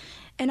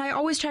 And I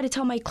always try to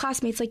tell my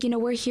classmates, like,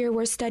 we're here,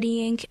 we're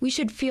studying. We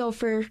should feel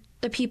for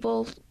the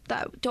people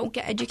that don't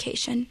get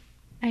education.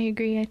 I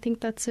agree. I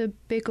think that's a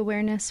big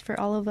awareness for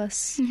all of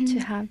us to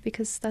have,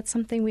 because that's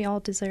something we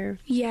all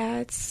deserve. Yeah,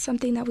 it's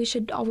something that we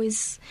should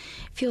always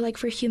feel like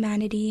for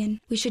humanity,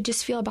 and we should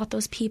just feel about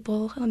those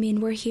people. I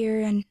mean, we're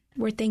here and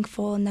we're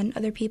thankful, and then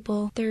other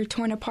people, they're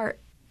torn apart.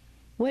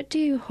 What do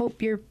you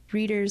hope your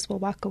readers will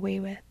walk away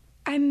with?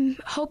 I'm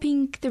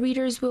hoping the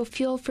readers will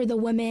feel for the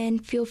women,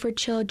 feel for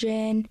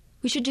children.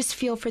 We should just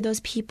feel for those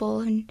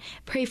people and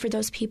pray for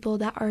those people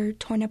that are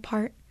torn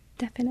apart.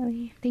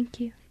 Definitely. Thank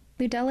you.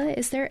 Ludella,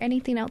 is there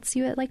anything else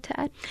you would like to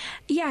add?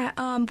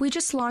 Yeah, we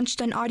just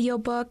launched an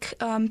audiobook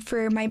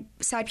for my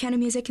sad piano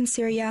music in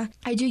Syria.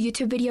 I do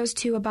YouTube videos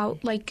too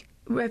about like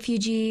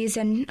refugees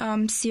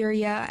and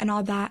Syria and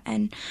all that.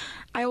 And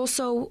I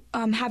also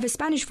have a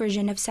Spanish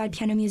version of sad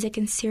piano music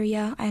in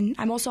Syria. And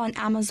I'm also on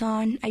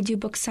Amazon. I do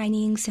book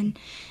signings. And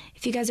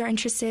if you guys are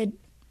interested,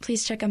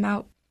 please check them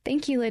out.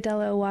 Thank you,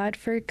 Ludella Awad,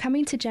 for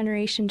coming to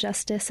Generation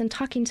Justice and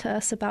talking to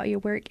us about your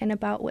work and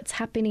about what's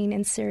happening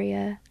in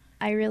Syria.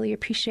 I really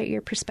appreciate your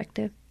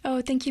perspective.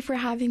 Oh, thank you for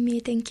having me.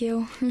 Thank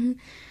you.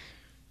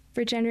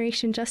 For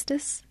Generation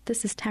Justice,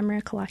 this is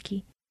Tamara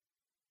Kalaki.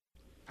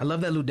 I love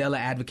that Ludella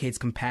advocates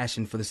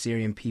compassion for the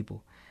Syrian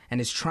people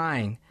and is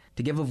trying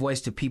to give a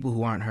voice to people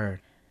who aren't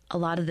heard. A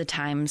lot of the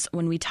times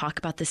when we talk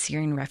about the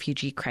Syrian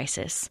refugee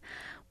crisis,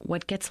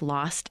 what gets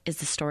lost is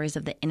the stories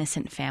of the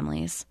innocent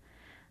families.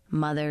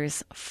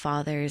 Mothers,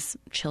 fathers,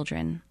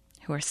 children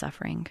who are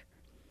suffering.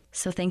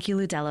 So thank you,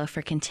 Ludella,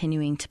 for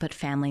continuing to put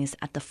families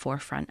at the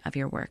forefront of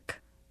your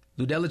work.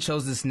 Ludella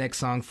chose this next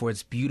song for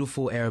its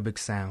beautiful Arabic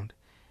sound.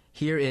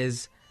 Here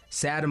is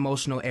Sad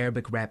Emotional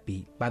Arabic Rap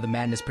Beat by the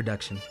Madness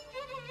Production.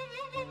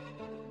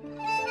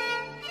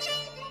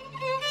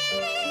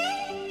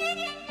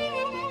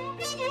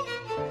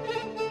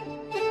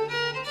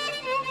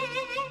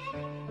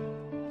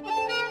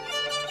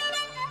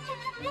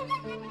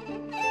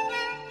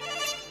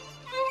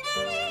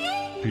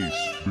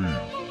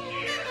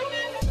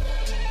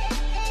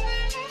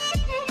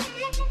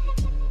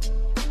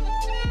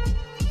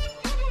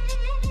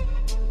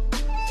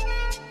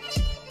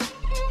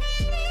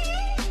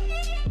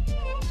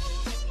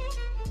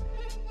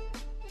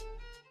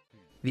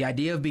 The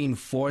idea of being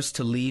forced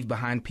to leave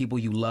behind people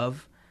you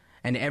love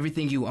and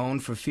everything you own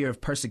for fear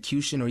of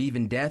persecution or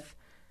even death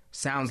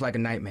sounds like a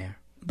nightmare.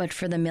 But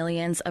for the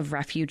millions of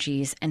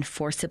refugees and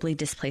forcibly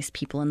displaced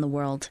people in the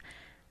world,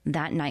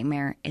 that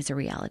nightmare is a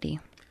reality.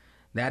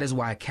 That is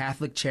why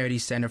Catholic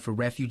Charities Center for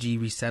Refugee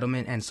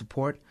Resettlement and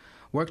Support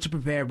work to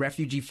prepare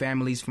refugee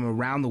families from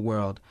around the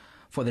world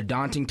for the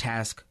daunting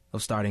task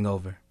of starting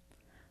over.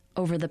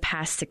 Over the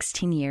past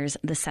 16 years,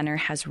 the center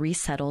has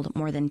resettled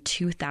more than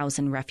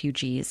 2,000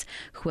 refugees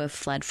who have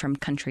fled from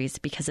countries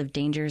because of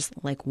dangers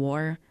like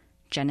war,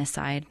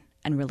 genocide,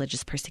 and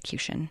religious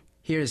persecution.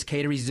 Here is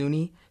Kateri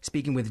Zuni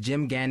speaking with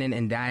Jim Gannon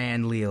and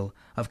Diane Leal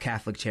of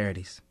Catholic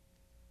Charities.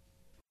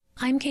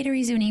 I'm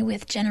Kateri Zuni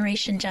with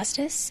Generation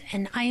Justice,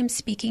 and I am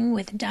speaking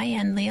with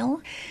Diane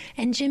Leal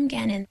and Jim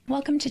Gannon.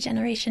 Welcome to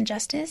Generation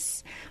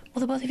Justice.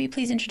 Will the both of you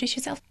please introduce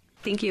yourself?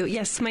 Thank you.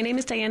 Yes, my name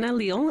is Diana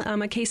Leal.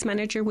 I'm a case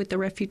manager with the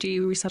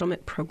Refugee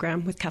Resettlement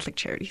Program with Catholic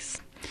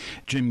Charities.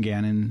 Jim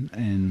Gannon,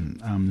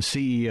 and I'm the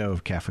CEO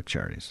of Catholic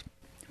Charities.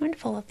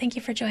 Wonderful. Well, thank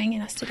you for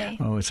joining us today.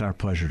 Oh, it's our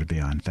pleasure to be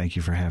on. Thank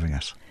you for having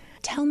us.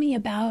 Tell me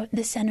about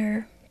the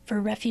Center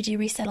for Refugee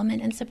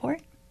Resettlement and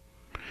Support.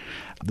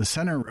 The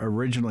center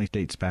originally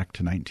dates back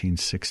to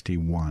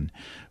 1961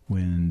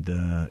 when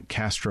the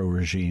Castro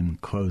regime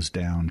closed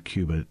down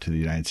Cuba to the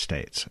United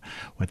States.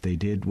 What they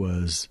did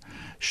was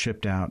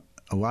shipped out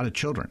a lot of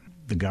children.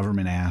 The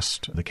government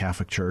asked the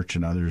Catholic Church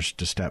and others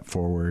to step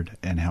forward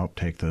and help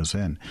take those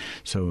in.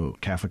 So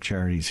Catholic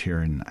Charities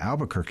here in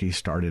Albuquerque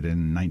started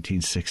in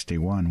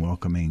 1961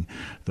 welcoming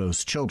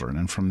those children.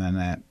 And from then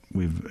that,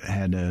 we've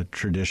had a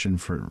tradition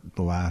for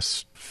the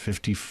last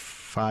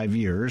 55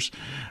 years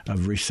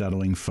of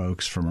resettling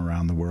folks from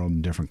around the world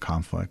in different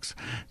conflicts.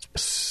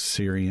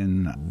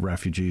 Syrian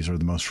refugees are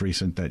the most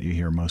recent that you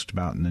hear most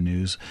about in the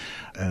news,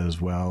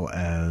 as well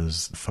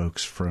as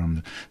folks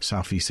from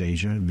Southeast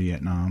Asia,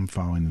 Vietnam,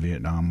 following the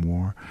Vietnam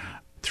War,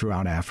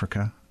 throughout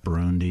Africa,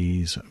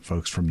 Burundis,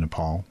 folks from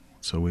Nepal.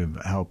 So we've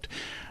helped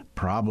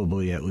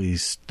probably at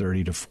least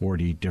 30 to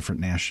 40 different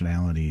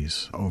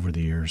nationalities over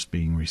the years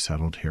being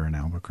resettled here in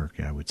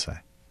Albuquerque, I would say.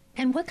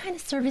 And what kind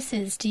of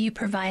services do you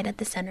provide at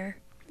the center?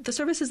 The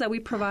services that we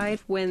provide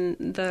when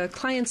the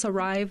clients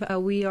arrive,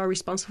 we are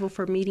responsible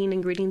for meeting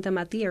and greeting them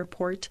at the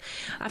airport.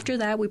 After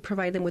that, we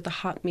provide them with a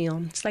hot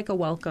meal. It's like a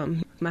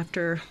welcome.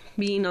 After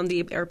being on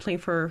the airplane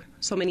for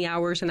so many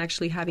hours and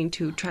actually having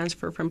to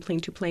transfer from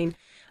plane to plane,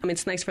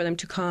 it's nice for them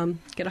to come,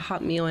 get a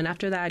hot meal, and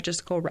after that,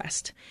 just go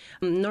rest.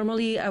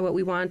 Normally, what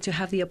we want to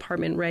have the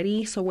apartment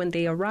ready, so when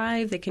they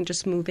arrive, they can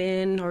just move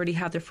in, already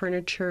have their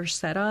furniture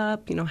set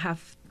up,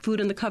 have food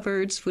in the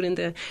cupboards, food in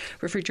the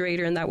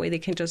refrigerator, and that way they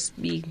can just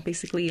be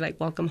basically like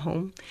welcome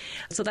home.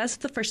 So that's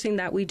the first thing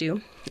that we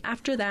do.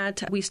 After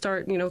that, we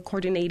start,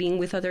 coordinating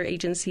with other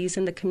agencies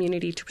in the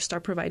community to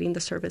start providing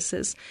the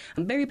services.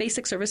 Very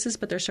basic services,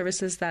 but they're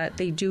services that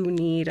they do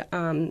need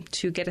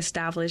to get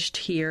established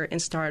here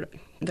and start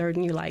their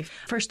new life.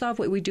 First off,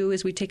 what we do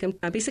is we take them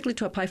basically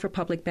to apply for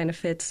public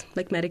benefits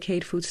like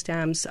Medicaid, food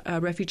stamps,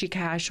 Refugee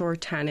Cash, or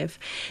TANF.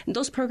 And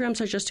those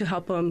programs are just to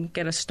help them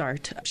get a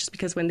start. Just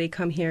because when they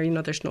come here,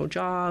 there's no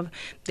job,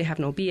 they have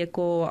no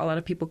vehicle. A lot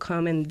of people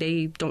come and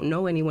they don't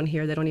know anyone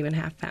here. They don't even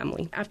have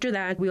family. After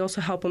that, we also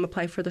help them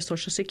apply for the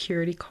Social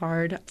Security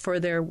card,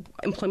 for their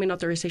employment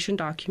authorization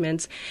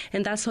documents,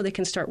 and that's so they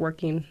can start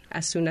working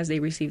as soon as they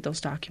receive those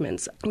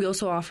documents. We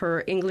also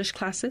offer English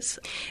classes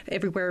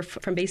everywhere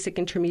from basic,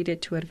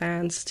 intermediate to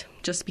advanced,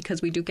 just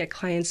because we do get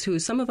clients who,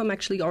 some of them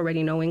actually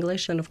already know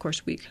English, and of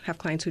course we have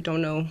clients who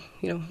don't know,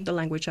 the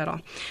language at all.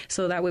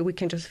 So that way we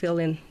can just fill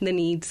in the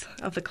needs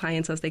of the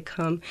clients as they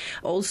come.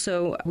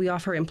 Also, we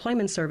offer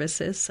employment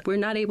services. We're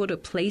not able to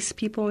place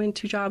people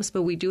into jobs,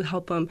 but we do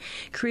help them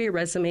create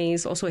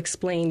resumes, also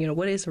explain,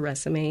 what is a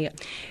resume.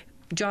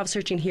 Job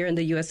searching here in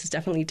the U.S. is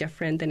definitely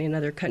different than in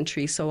other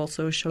countries, so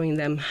also showing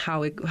them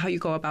how you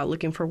go about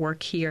looking for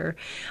work here,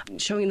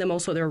 showing them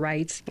also their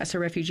rights. As a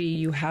refugee,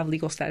 you have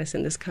legal status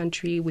in this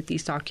country. With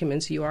these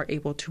documents, you are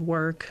able to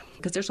work,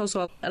 because there's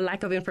also a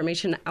lack of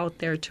information out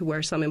there to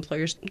where some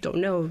employers don't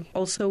know.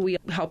 Also, we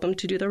help them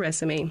to do the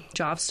resume,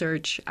 job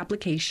search,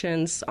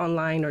 applications,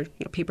 online or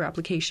paper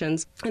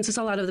applications. And just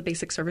a lot of the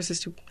basic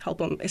services to help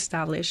them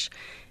establish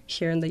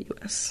here in the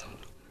U.S.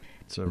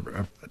 It's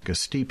a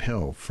steep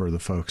hill for the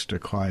folks to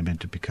climb and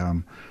to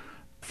become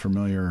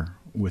familiar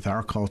with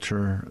our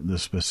culture, the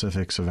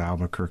specifics of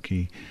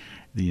Albuquerque,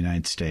 the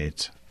United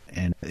States.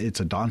 And it's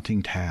a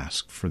daunting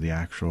task for the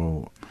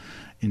actual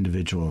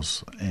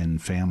individuals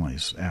and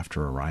families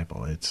after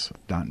arrival. It's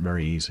not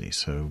very easy.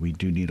 So we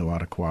do need a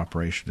lot of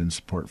cooperation and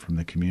support from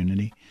the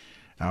community.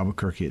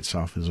 Albuquerque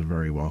itself is a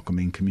very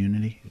welcoming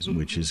community,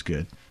 which is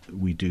good.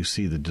 We do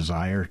see the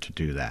desire to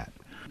do that.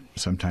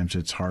 Sometimes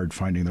it's hard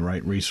finding the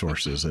right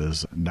resources,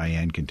 as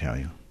Diane can tell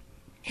you.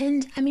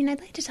 And,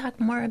 I'd like to talk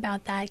more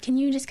about that. Can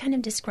you just kind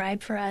of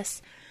describe for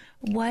us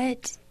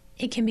what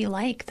it can be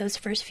like those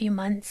first few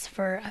months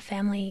for a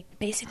family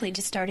basically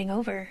just starting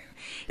over.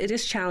 It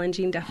is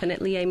challenging,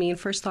 definitely. I mean,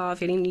 first off,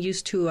 getting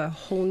used to a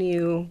whole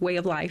new way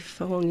of life,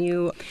 a whole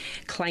new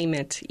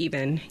climate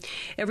even.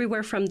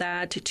 Everywhere from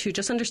that to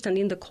just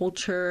understanding the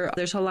culture.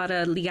 There's a lot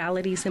of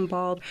legalities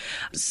involved.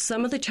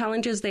 Some of the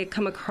challenges they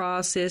come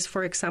across is,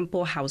 for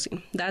example,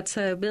 housing. That's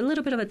a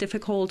little bit of a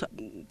difficult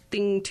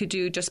thing to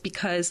do just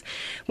because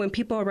when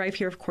people arrive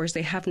here, of course,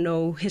 they have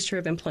no history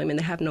of employment.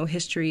 They have no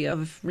history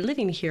of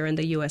living here in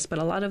the U.S., but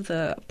a lot of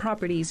the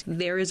properties,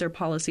 there is their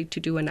policy to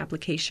do an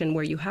application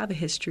where you have a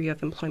history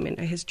of employment,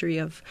 a history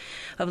of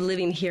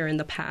living here in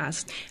the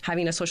past,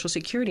 having a social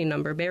security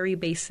number, very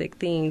basic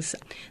things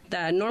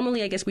that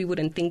normally I guess we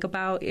wouldn't think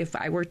about if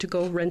I were to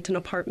go rent an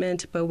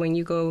apartment. But when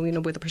you go,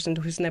 with a person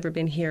who's never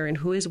been here and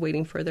who is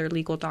waiting for their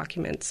legal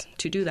documents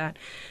to do that,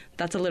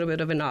 that's a little bit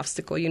of an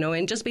obstacle,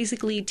 and just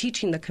basically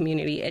teaching the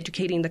community,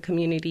 educating the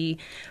community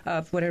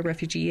of what a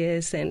refugee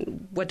is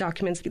and what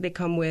documents they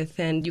come with.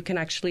 And you can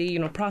actually,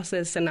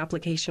 process an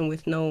application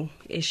with no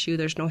issue.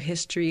 There's no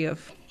history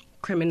of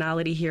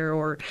criminality here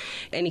or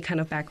any kind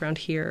of background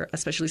here,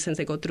 especially since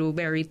they go through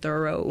very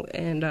thorough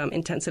and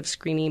intensive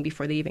screening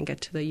before they even get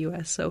to the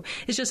U.S. So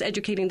it's just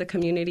educating the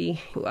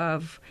community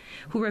of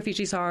who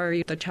refugees are,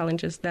 the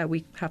challenges that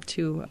we have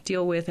to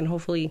deal with, and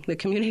hopefully the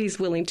community is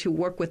willing to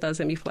work with us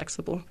and be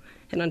flexible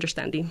and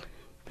understanding.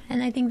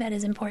 And I think that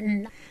is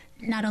important,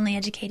 not only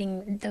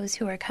educating those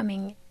who are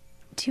coming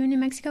to New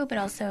Mexico, but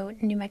also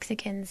New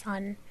Mexicans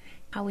on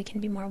how we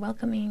can be more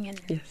welcoming. And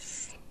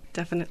yes,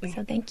 definitely.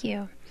 So thank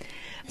you.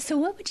 So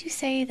what would you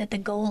say that the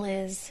goal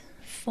is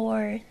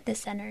for the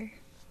center?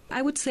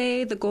 I would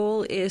say the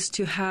goal is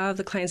to have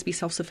the clients be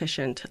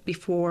self-sufficient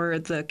before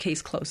the case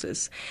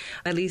closes.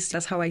 At least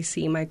that's how I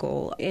see my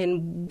goal.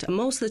 And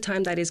most of the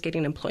time that is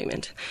getting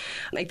employment.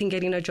 I think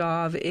getting a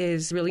job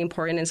is really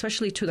important,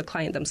 especially to the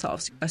client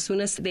themselves. As soon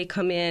as they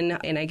come in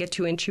and I get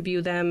to interview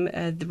them,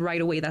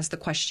 right away that's the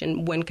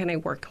question: when can I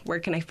work?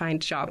 Where can I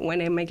find a job? When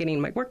am I getting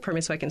my work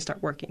permit so I can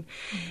start working?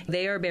 Mm-hmm.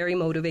 They are very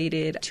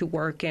motivated to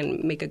work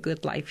and make a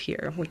good life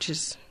here, which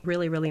is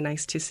really, really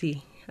nice to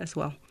see as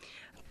well.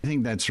 I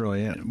think that's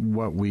really it.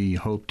 What we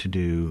hope to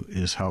do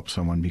is help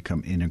someone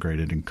become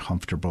integrated and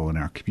comfortable in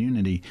our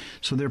community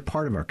so they're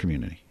part of our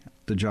community.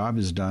 The job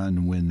is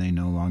done when they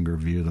no longer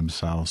view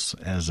themselves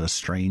as a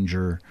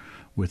stranger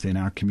within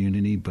our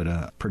community, but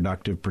a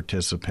productive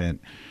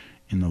participant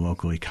in the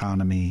local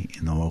economy,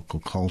 in the local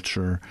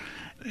culture,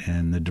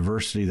 and the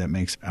diversity that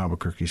makes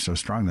Albuquerque so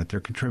strong that they're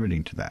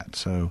contributing to that.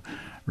 So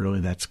really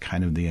that's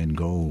kind of the end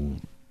goal.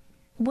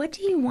 What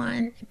do you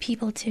want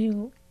people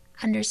to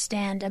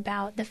understand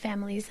about the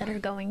families that are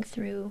going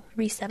through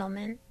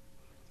resettlement?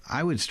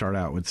 I would start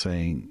out with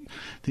saying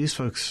these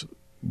folks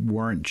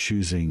weren't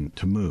choosing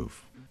to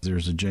move.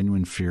 There's a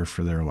genuine fear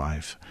for their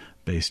life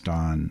based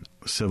on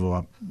civil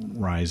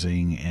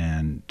uprising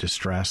and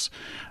distress,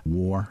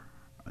 war,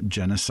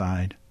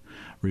 genocide,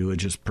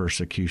 religious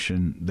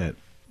persecution that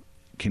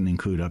can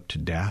include up to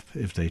death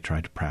if they try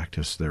to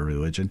practice their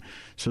religion.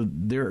 So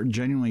they're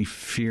genuinely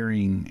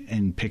fearing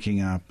and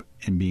picking up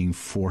and being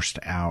forced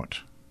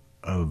out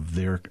of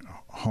their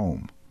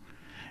home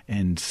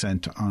and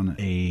sent on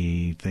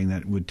a thing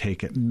that would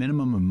take a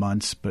minimum of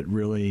months, but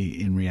really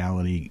in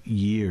reality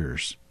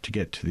years to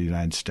get to the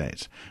United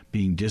States,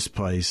 being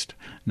displaced,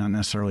 not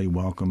necessarily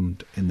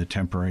welcomed in the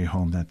temporary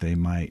home that they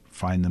might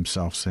find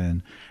themselves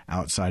in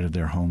outside of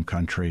their home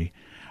country,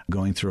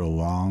 going through a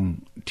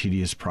long,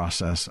 tedious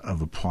process of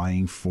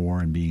applying for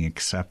and being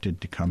accepted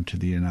to come to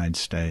the United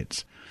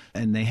States.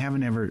 And they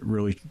haven't ever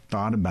really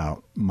thought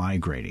about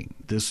migrating.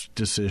 This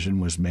decision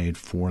was made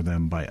for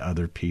them by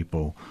other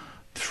people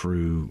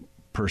through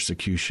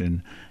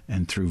persecution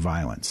and through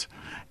violence.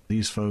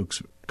 These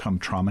folks come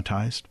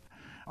traumatized.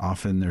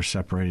 Often they're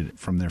separated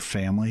from their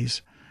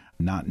families,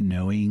 not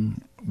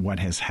knowing what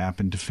has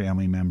happened to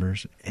family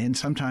members, and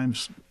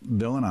sometimes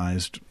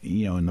villainized,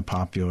 in the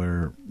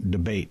popular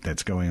debate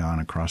that's going on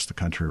across the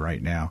country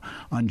right now,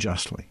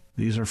 unjustly.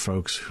 These are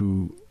folks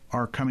who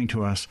are coming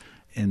to us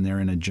and they're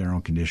in a general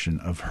condition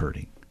of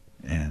hurting.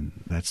 And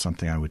that's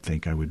something I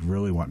would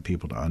really want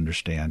people to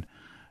understand.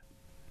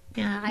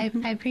 Yeah,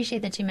 I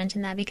appreciate that you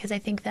mentioned that, because I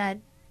think that,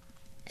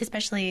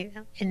 especially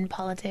in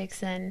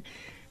politics and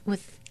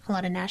with a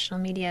lot of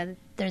national media,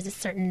 there's a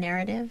certain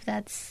narrative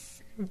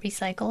that's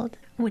recycled,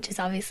 which is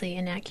obviously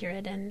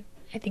inaccurate. And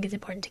I think it's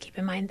important to keep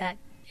in mind that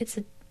it's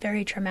a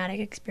very traumatic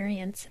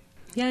experience.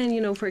 Yeah,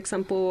 and for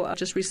example,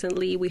 just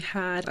recently we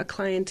had a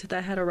client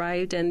that had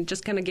arrived and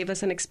just kind of gave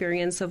us an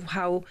experience of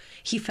how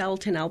he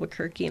felt in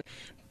Albuquerque.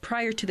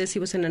 Prior to this, he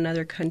was in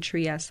another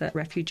country as a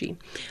refugee.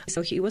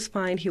 So he was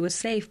fine, he was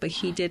safe, but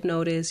he did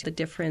notice the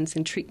difference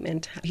in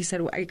treatment. He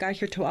said, I got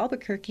here to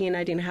Albuquerque and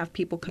I didn't have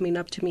people coming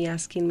up to me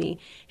asking me,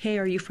 hey,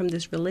 are you from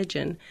this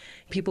religion?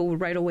 People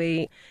would right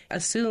away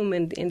assume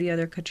in the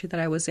other country that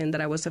I was in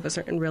that I was of a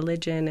certain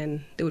religion,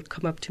 and they would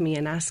come up to me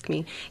and ask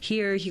me.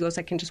 Here, he goes,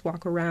 I can just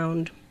walk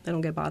around. I don't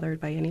get bothered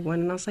by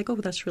anyone. And I was like, oh,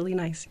 that's really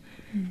nice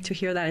to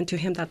hear that. And to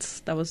him,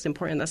 that was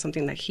important. That's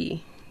something that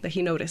he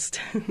noticed.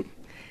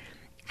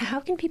 How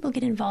can people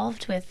get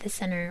involved with the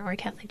center or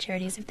Catholic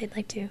Charities if they'd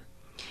like to?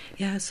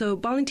 Yeah, so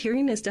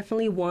volunteering is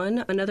definitely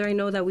one. Another I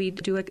know that we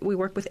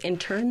work with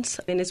interns,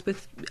 and it's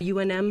with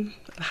UNM,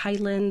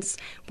 Highlands,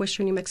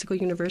 Western New Mexico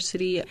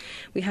University.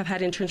 We have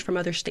had interns from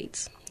other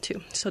states,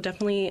 too. So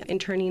definitely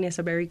interning is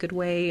a very good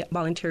way.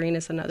 Volunteering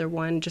is another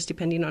one, just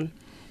depending on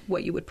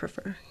what you would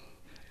prefer.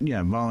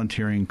 Yeah,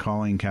 volunteering,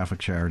 calling Catholic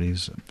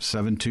Charities,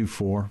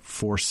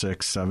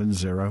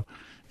 724-4670.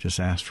 Just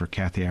ask for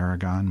Kathy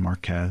Aragon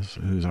Marquez,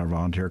 who's our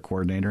volunteer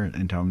coordinator,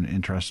 and tell them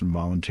interested in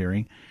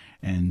volunteering.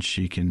 And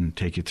she can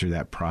take you through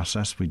that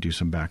process. We do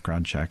some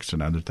background checks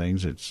and other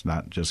things. It's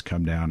not just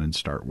come down and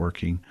start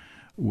working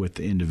with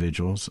the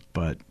individuals,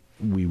 but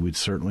we would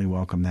certainly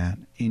welcome that.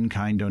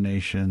 In-kind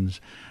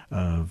donations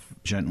of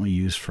gently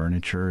used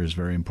furniture is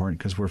very important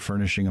because we're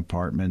furnishing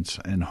apartments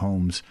and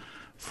homes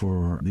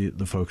for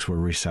the folks we're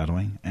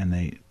resettling, and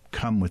they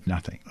come with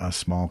nothing. A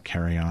small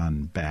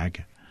carry-on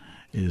bag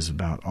is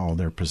about all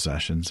their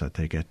possessions that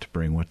they get to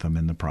bring with them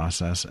in the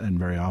process, and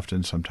very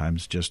often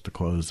sometimes just the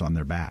clothes on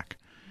their back.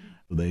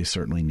 They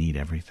certainly need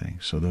everything.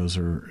 So those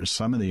are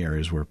some of the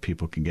areas where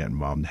people can get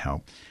involved and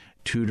help.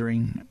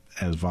 Tutoring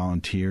as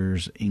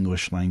volunteers,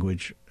 English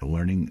language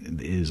learning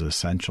is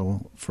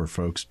essential for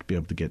folks to be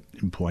able to get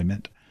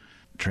employment.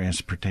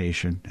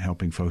 Transportation,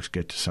 helping folks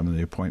get to some of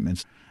the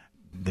appointments.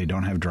 They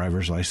don't have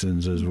driver's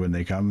licenses when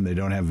they come. They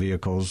don't have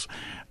vehicles.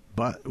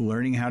 But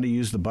learning how to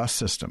use the bus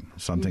system,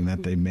 something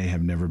that they may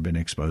have never been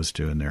exposed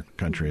to in their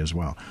country as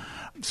well.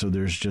 So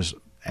there's just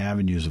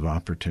avenues of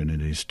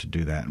opportunities to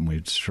do that, and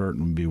we'd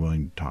certainly be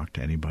willing to talk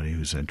to anybody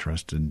who's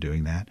interested in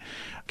doing that.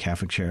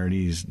 Catholic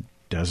Charities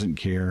doesn't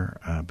care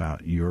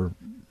about your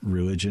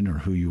religion or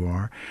who you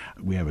are.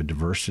 We have a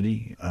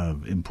diversity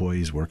of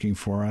employees working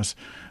for us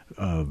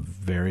of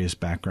various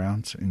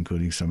backgrounds,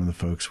 including some of the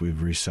folks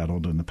we've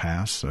resettled in the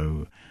past.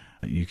 So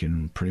you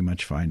can pretty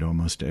much find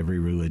almost every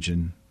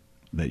religion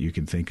that you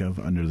can think of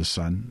under the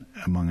sun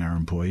among our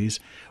employees.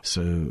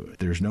 So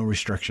there's no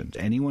restrictions.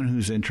 Anyone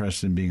who's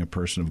interested in being a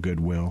person of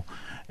goodwill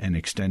and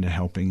extend a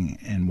helping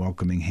and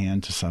welcoming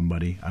hand to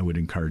somebody, I would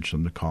encourage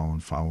them to call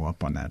and follow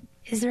up on that.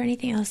 Is there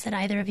anything else that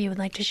either of you would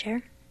like to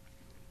share?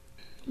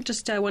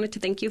 Just wanted to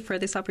thank you for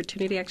this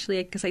opportunity,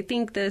 actually, because I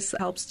think this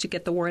helps to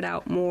get the word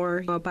out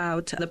more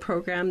about the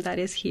program that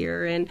is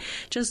here and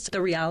just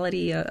the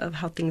reality of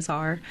how things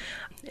are.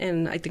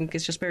 And I think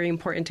it's just very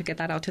important to get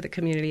that out to the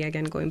community,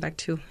 again, going back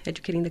to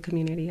educating the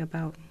community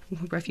about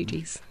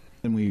refugees.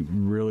 And we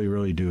really,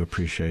 really do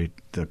appreciate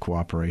the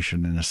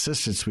cooperation and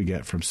assistance we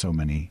get from so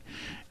many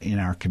in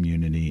our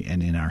community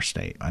and in our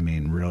state. I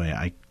mean, really,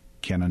 I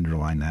can't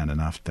underline that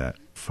enough that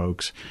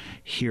folks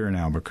here in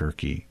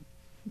Albuquerque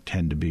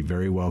tend to be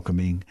very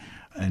welcoming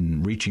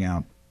and reaching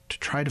out to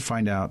try to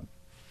find out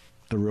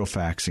the real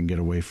facts and get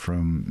away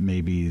from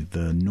maybe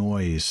the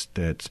noise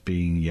that's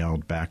being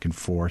yelled back and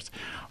forth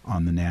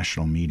on the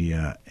national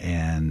media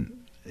and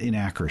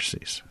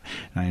inaccuracies.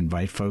 And I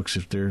invite folks,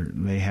 if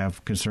they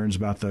have concerns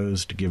about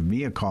those, to give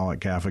me a call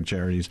at Catholic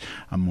Charities.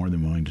 I'm more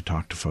than willing to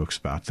talk to folks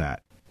about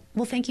that.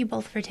 Well, thank you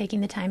both for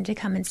taking the time to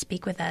come and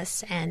speak with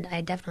us, and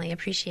I definitely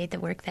appreciate the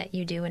work that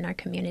you do in our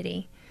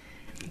community.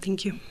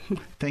 Thank you.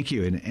 Thank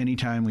you. And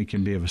anytime we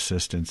can be of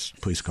assistance,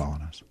 please call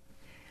on us.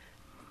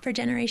 For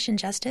Generation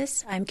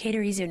Justice, I'm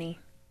Kateri Zuni.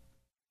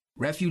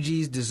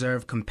 Refugees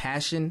deserve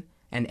compassion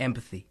and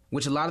empathy,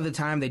 which a lot of the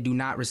time they do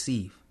not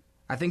receive.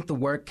 I think the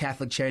work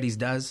Catholic Charities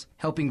does,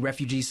 helping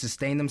refugees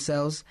sustain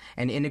themselves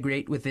and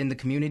integrate within the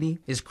community,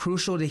 is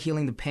crucial to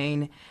healing the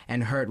pain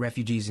and hurt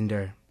refugees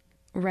endure.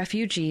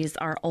 Refugees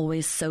are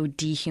always so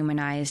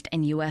dehumanized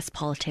in U.S.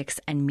 politics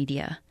and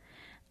media.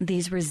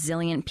 These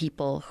resilient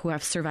people who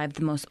have survived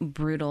the most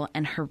brutal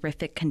and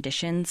horrific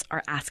conditions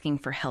are asking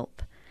for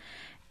help.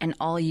 And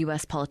all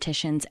U.S.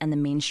 politicians and the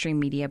mainstream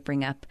media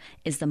bring up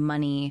is the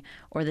money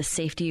or the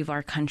safety of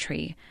our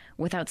country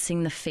without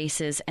seeing the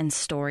faces and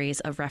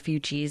stories of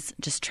refugees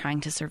just trying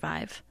to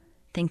survive.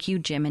 Thank you,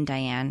 Jim and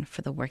Diane,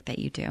 for the work that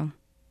you do.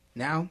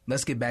 Now,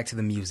 let's get back to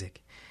the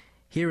music.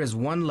 Here is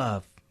One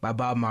Love by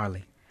Bob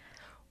Marley.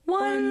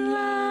 One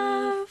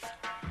love.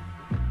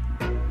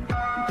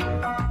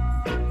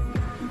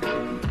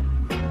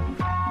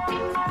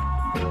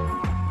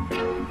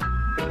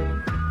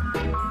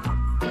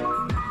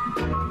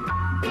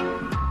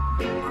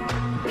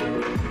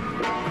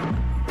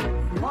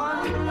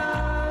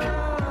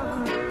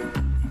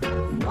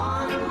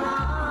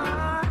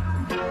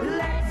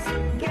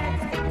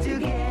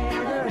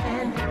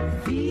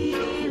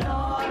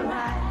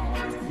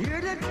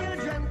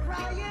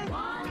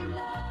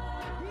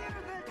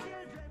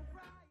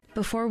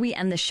 Before we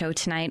end the show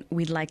tonight,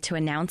 we'd like to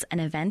announce an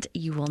event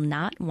you will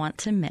not want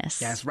to miss.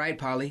 That's right,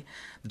 Polly.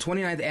 The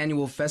 29th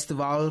Annual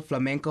Festival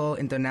Flamenco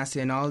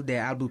Internacional de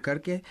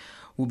Albuquerque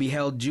will be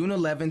held June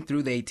 11th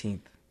through the 18th.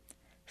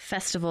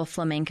 Festival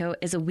Flamenco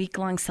is a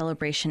week-long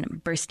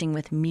celebration bursting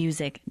with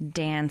music,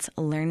 dance,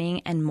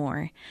 learning, and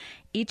more.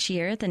 Each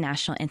year, the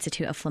National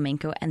Institute of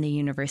Flamenco and the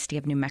University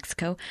of New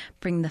Mexico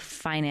bring the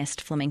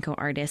finest flamenco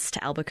artists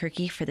to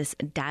Albuquerque for this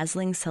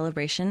dazzling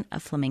celebration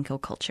of flamenco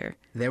culture.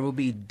 There will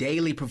be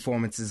daily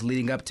performances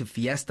leading up to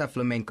Fiesta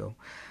Flamenco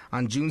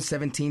on June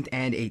 17th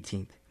and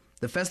 18th.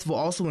 The festival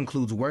also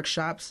includes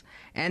workshops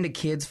and a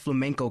kids'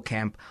 flamenco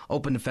camp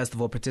open to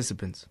festival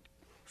participants.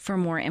 For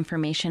more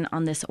information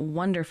on this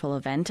wonderful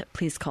event,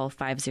 please call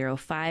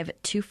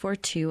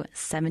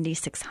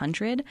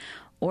 505-242-7600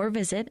 or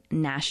visit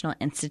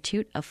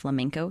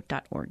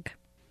nationalinstituteofflamenco.org.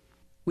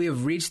 We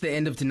have reached the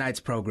end of tonight's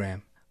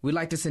program. We'd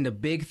like to send a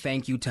big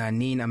thank you to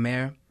Haneen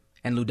Amer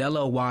and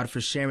Ludella Awad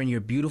for sharing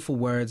your beautiful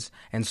words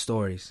and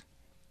stories.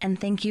 And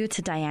thank you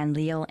to Diane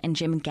Leal and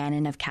Jim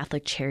Gannon of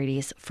Catholic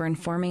Charities for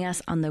informing us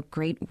on the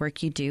great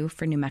work you do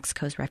for New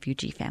Mexico's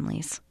refugee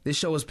families. This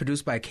show was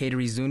produced by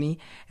Kateri Zuni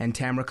and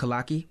Tamara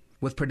Kalaki,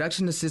 with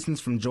production assistance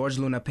from George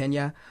Luna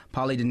Pena,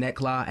 Polly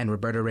Denetclaw, and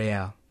Roberta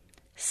Real.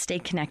 Stay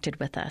connected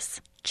with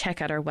us.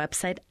 Check out our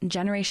website,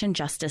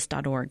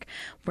 generationjustice.org,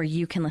 where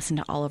you can listen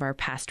to all of our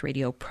past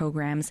radio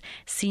programs,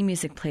 see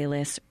music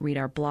playlists, read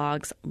our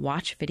blogs,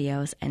 watch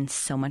videos, and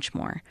so much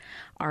more.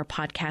 Our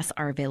podcasts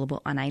are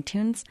available on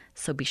iTunes,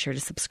 so be sure to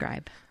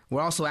subscribe.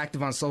 We're also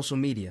active on social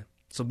media,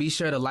 so be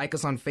sure to like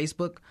us on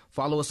Facebook,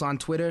 follow us on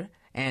Twitter,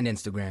 and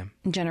Instagram.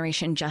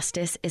 Generation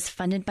Justice is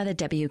funded by the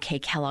W.K.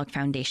 Kellogg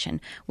Foundation,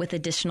 with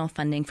additional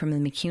funding from the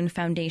McCune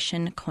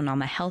Foundation,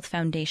 Konama Health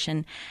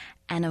Foundation,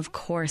 and of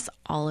course,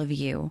 all of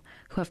you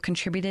who have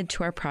contributed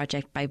to our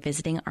project by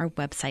visiting our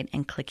website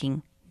and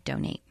clicking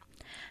Donate.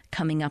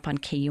 Coming up on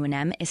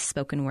KUNM is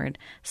Spoken Word,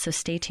 so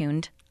stay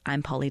tuned.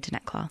 I'm Polly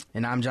Denetclaw.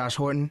 And I'm Josh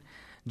Horton.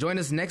 Join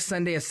us next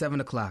Sunday at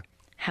 7 o'clock.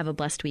 Have a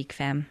blessed week,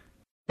 fam.